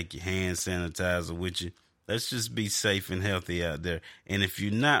 Take your hand sanitizer with you. Let's just be safe and healthy out there. And if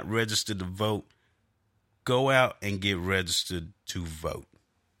you're not registered to vote, go out and get registered to vote.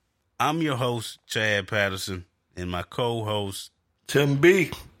 I'm your host, Chad Patterson, and my co-host, Tim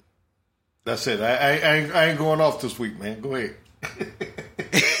B. That's it. I ain't going off this week, man. Go ahead.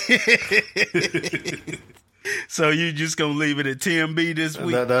 So you just gonna leave it at TMB this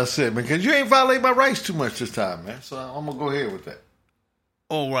week? That's it, man. Because you ain't violating my rights too much this time, man. So I'm gonna go ahead with that.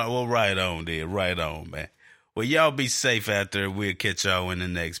 All right. Well, right on, man. Well, y'all be safe out there. We'll catch y'all in the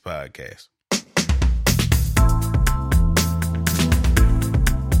next podcast.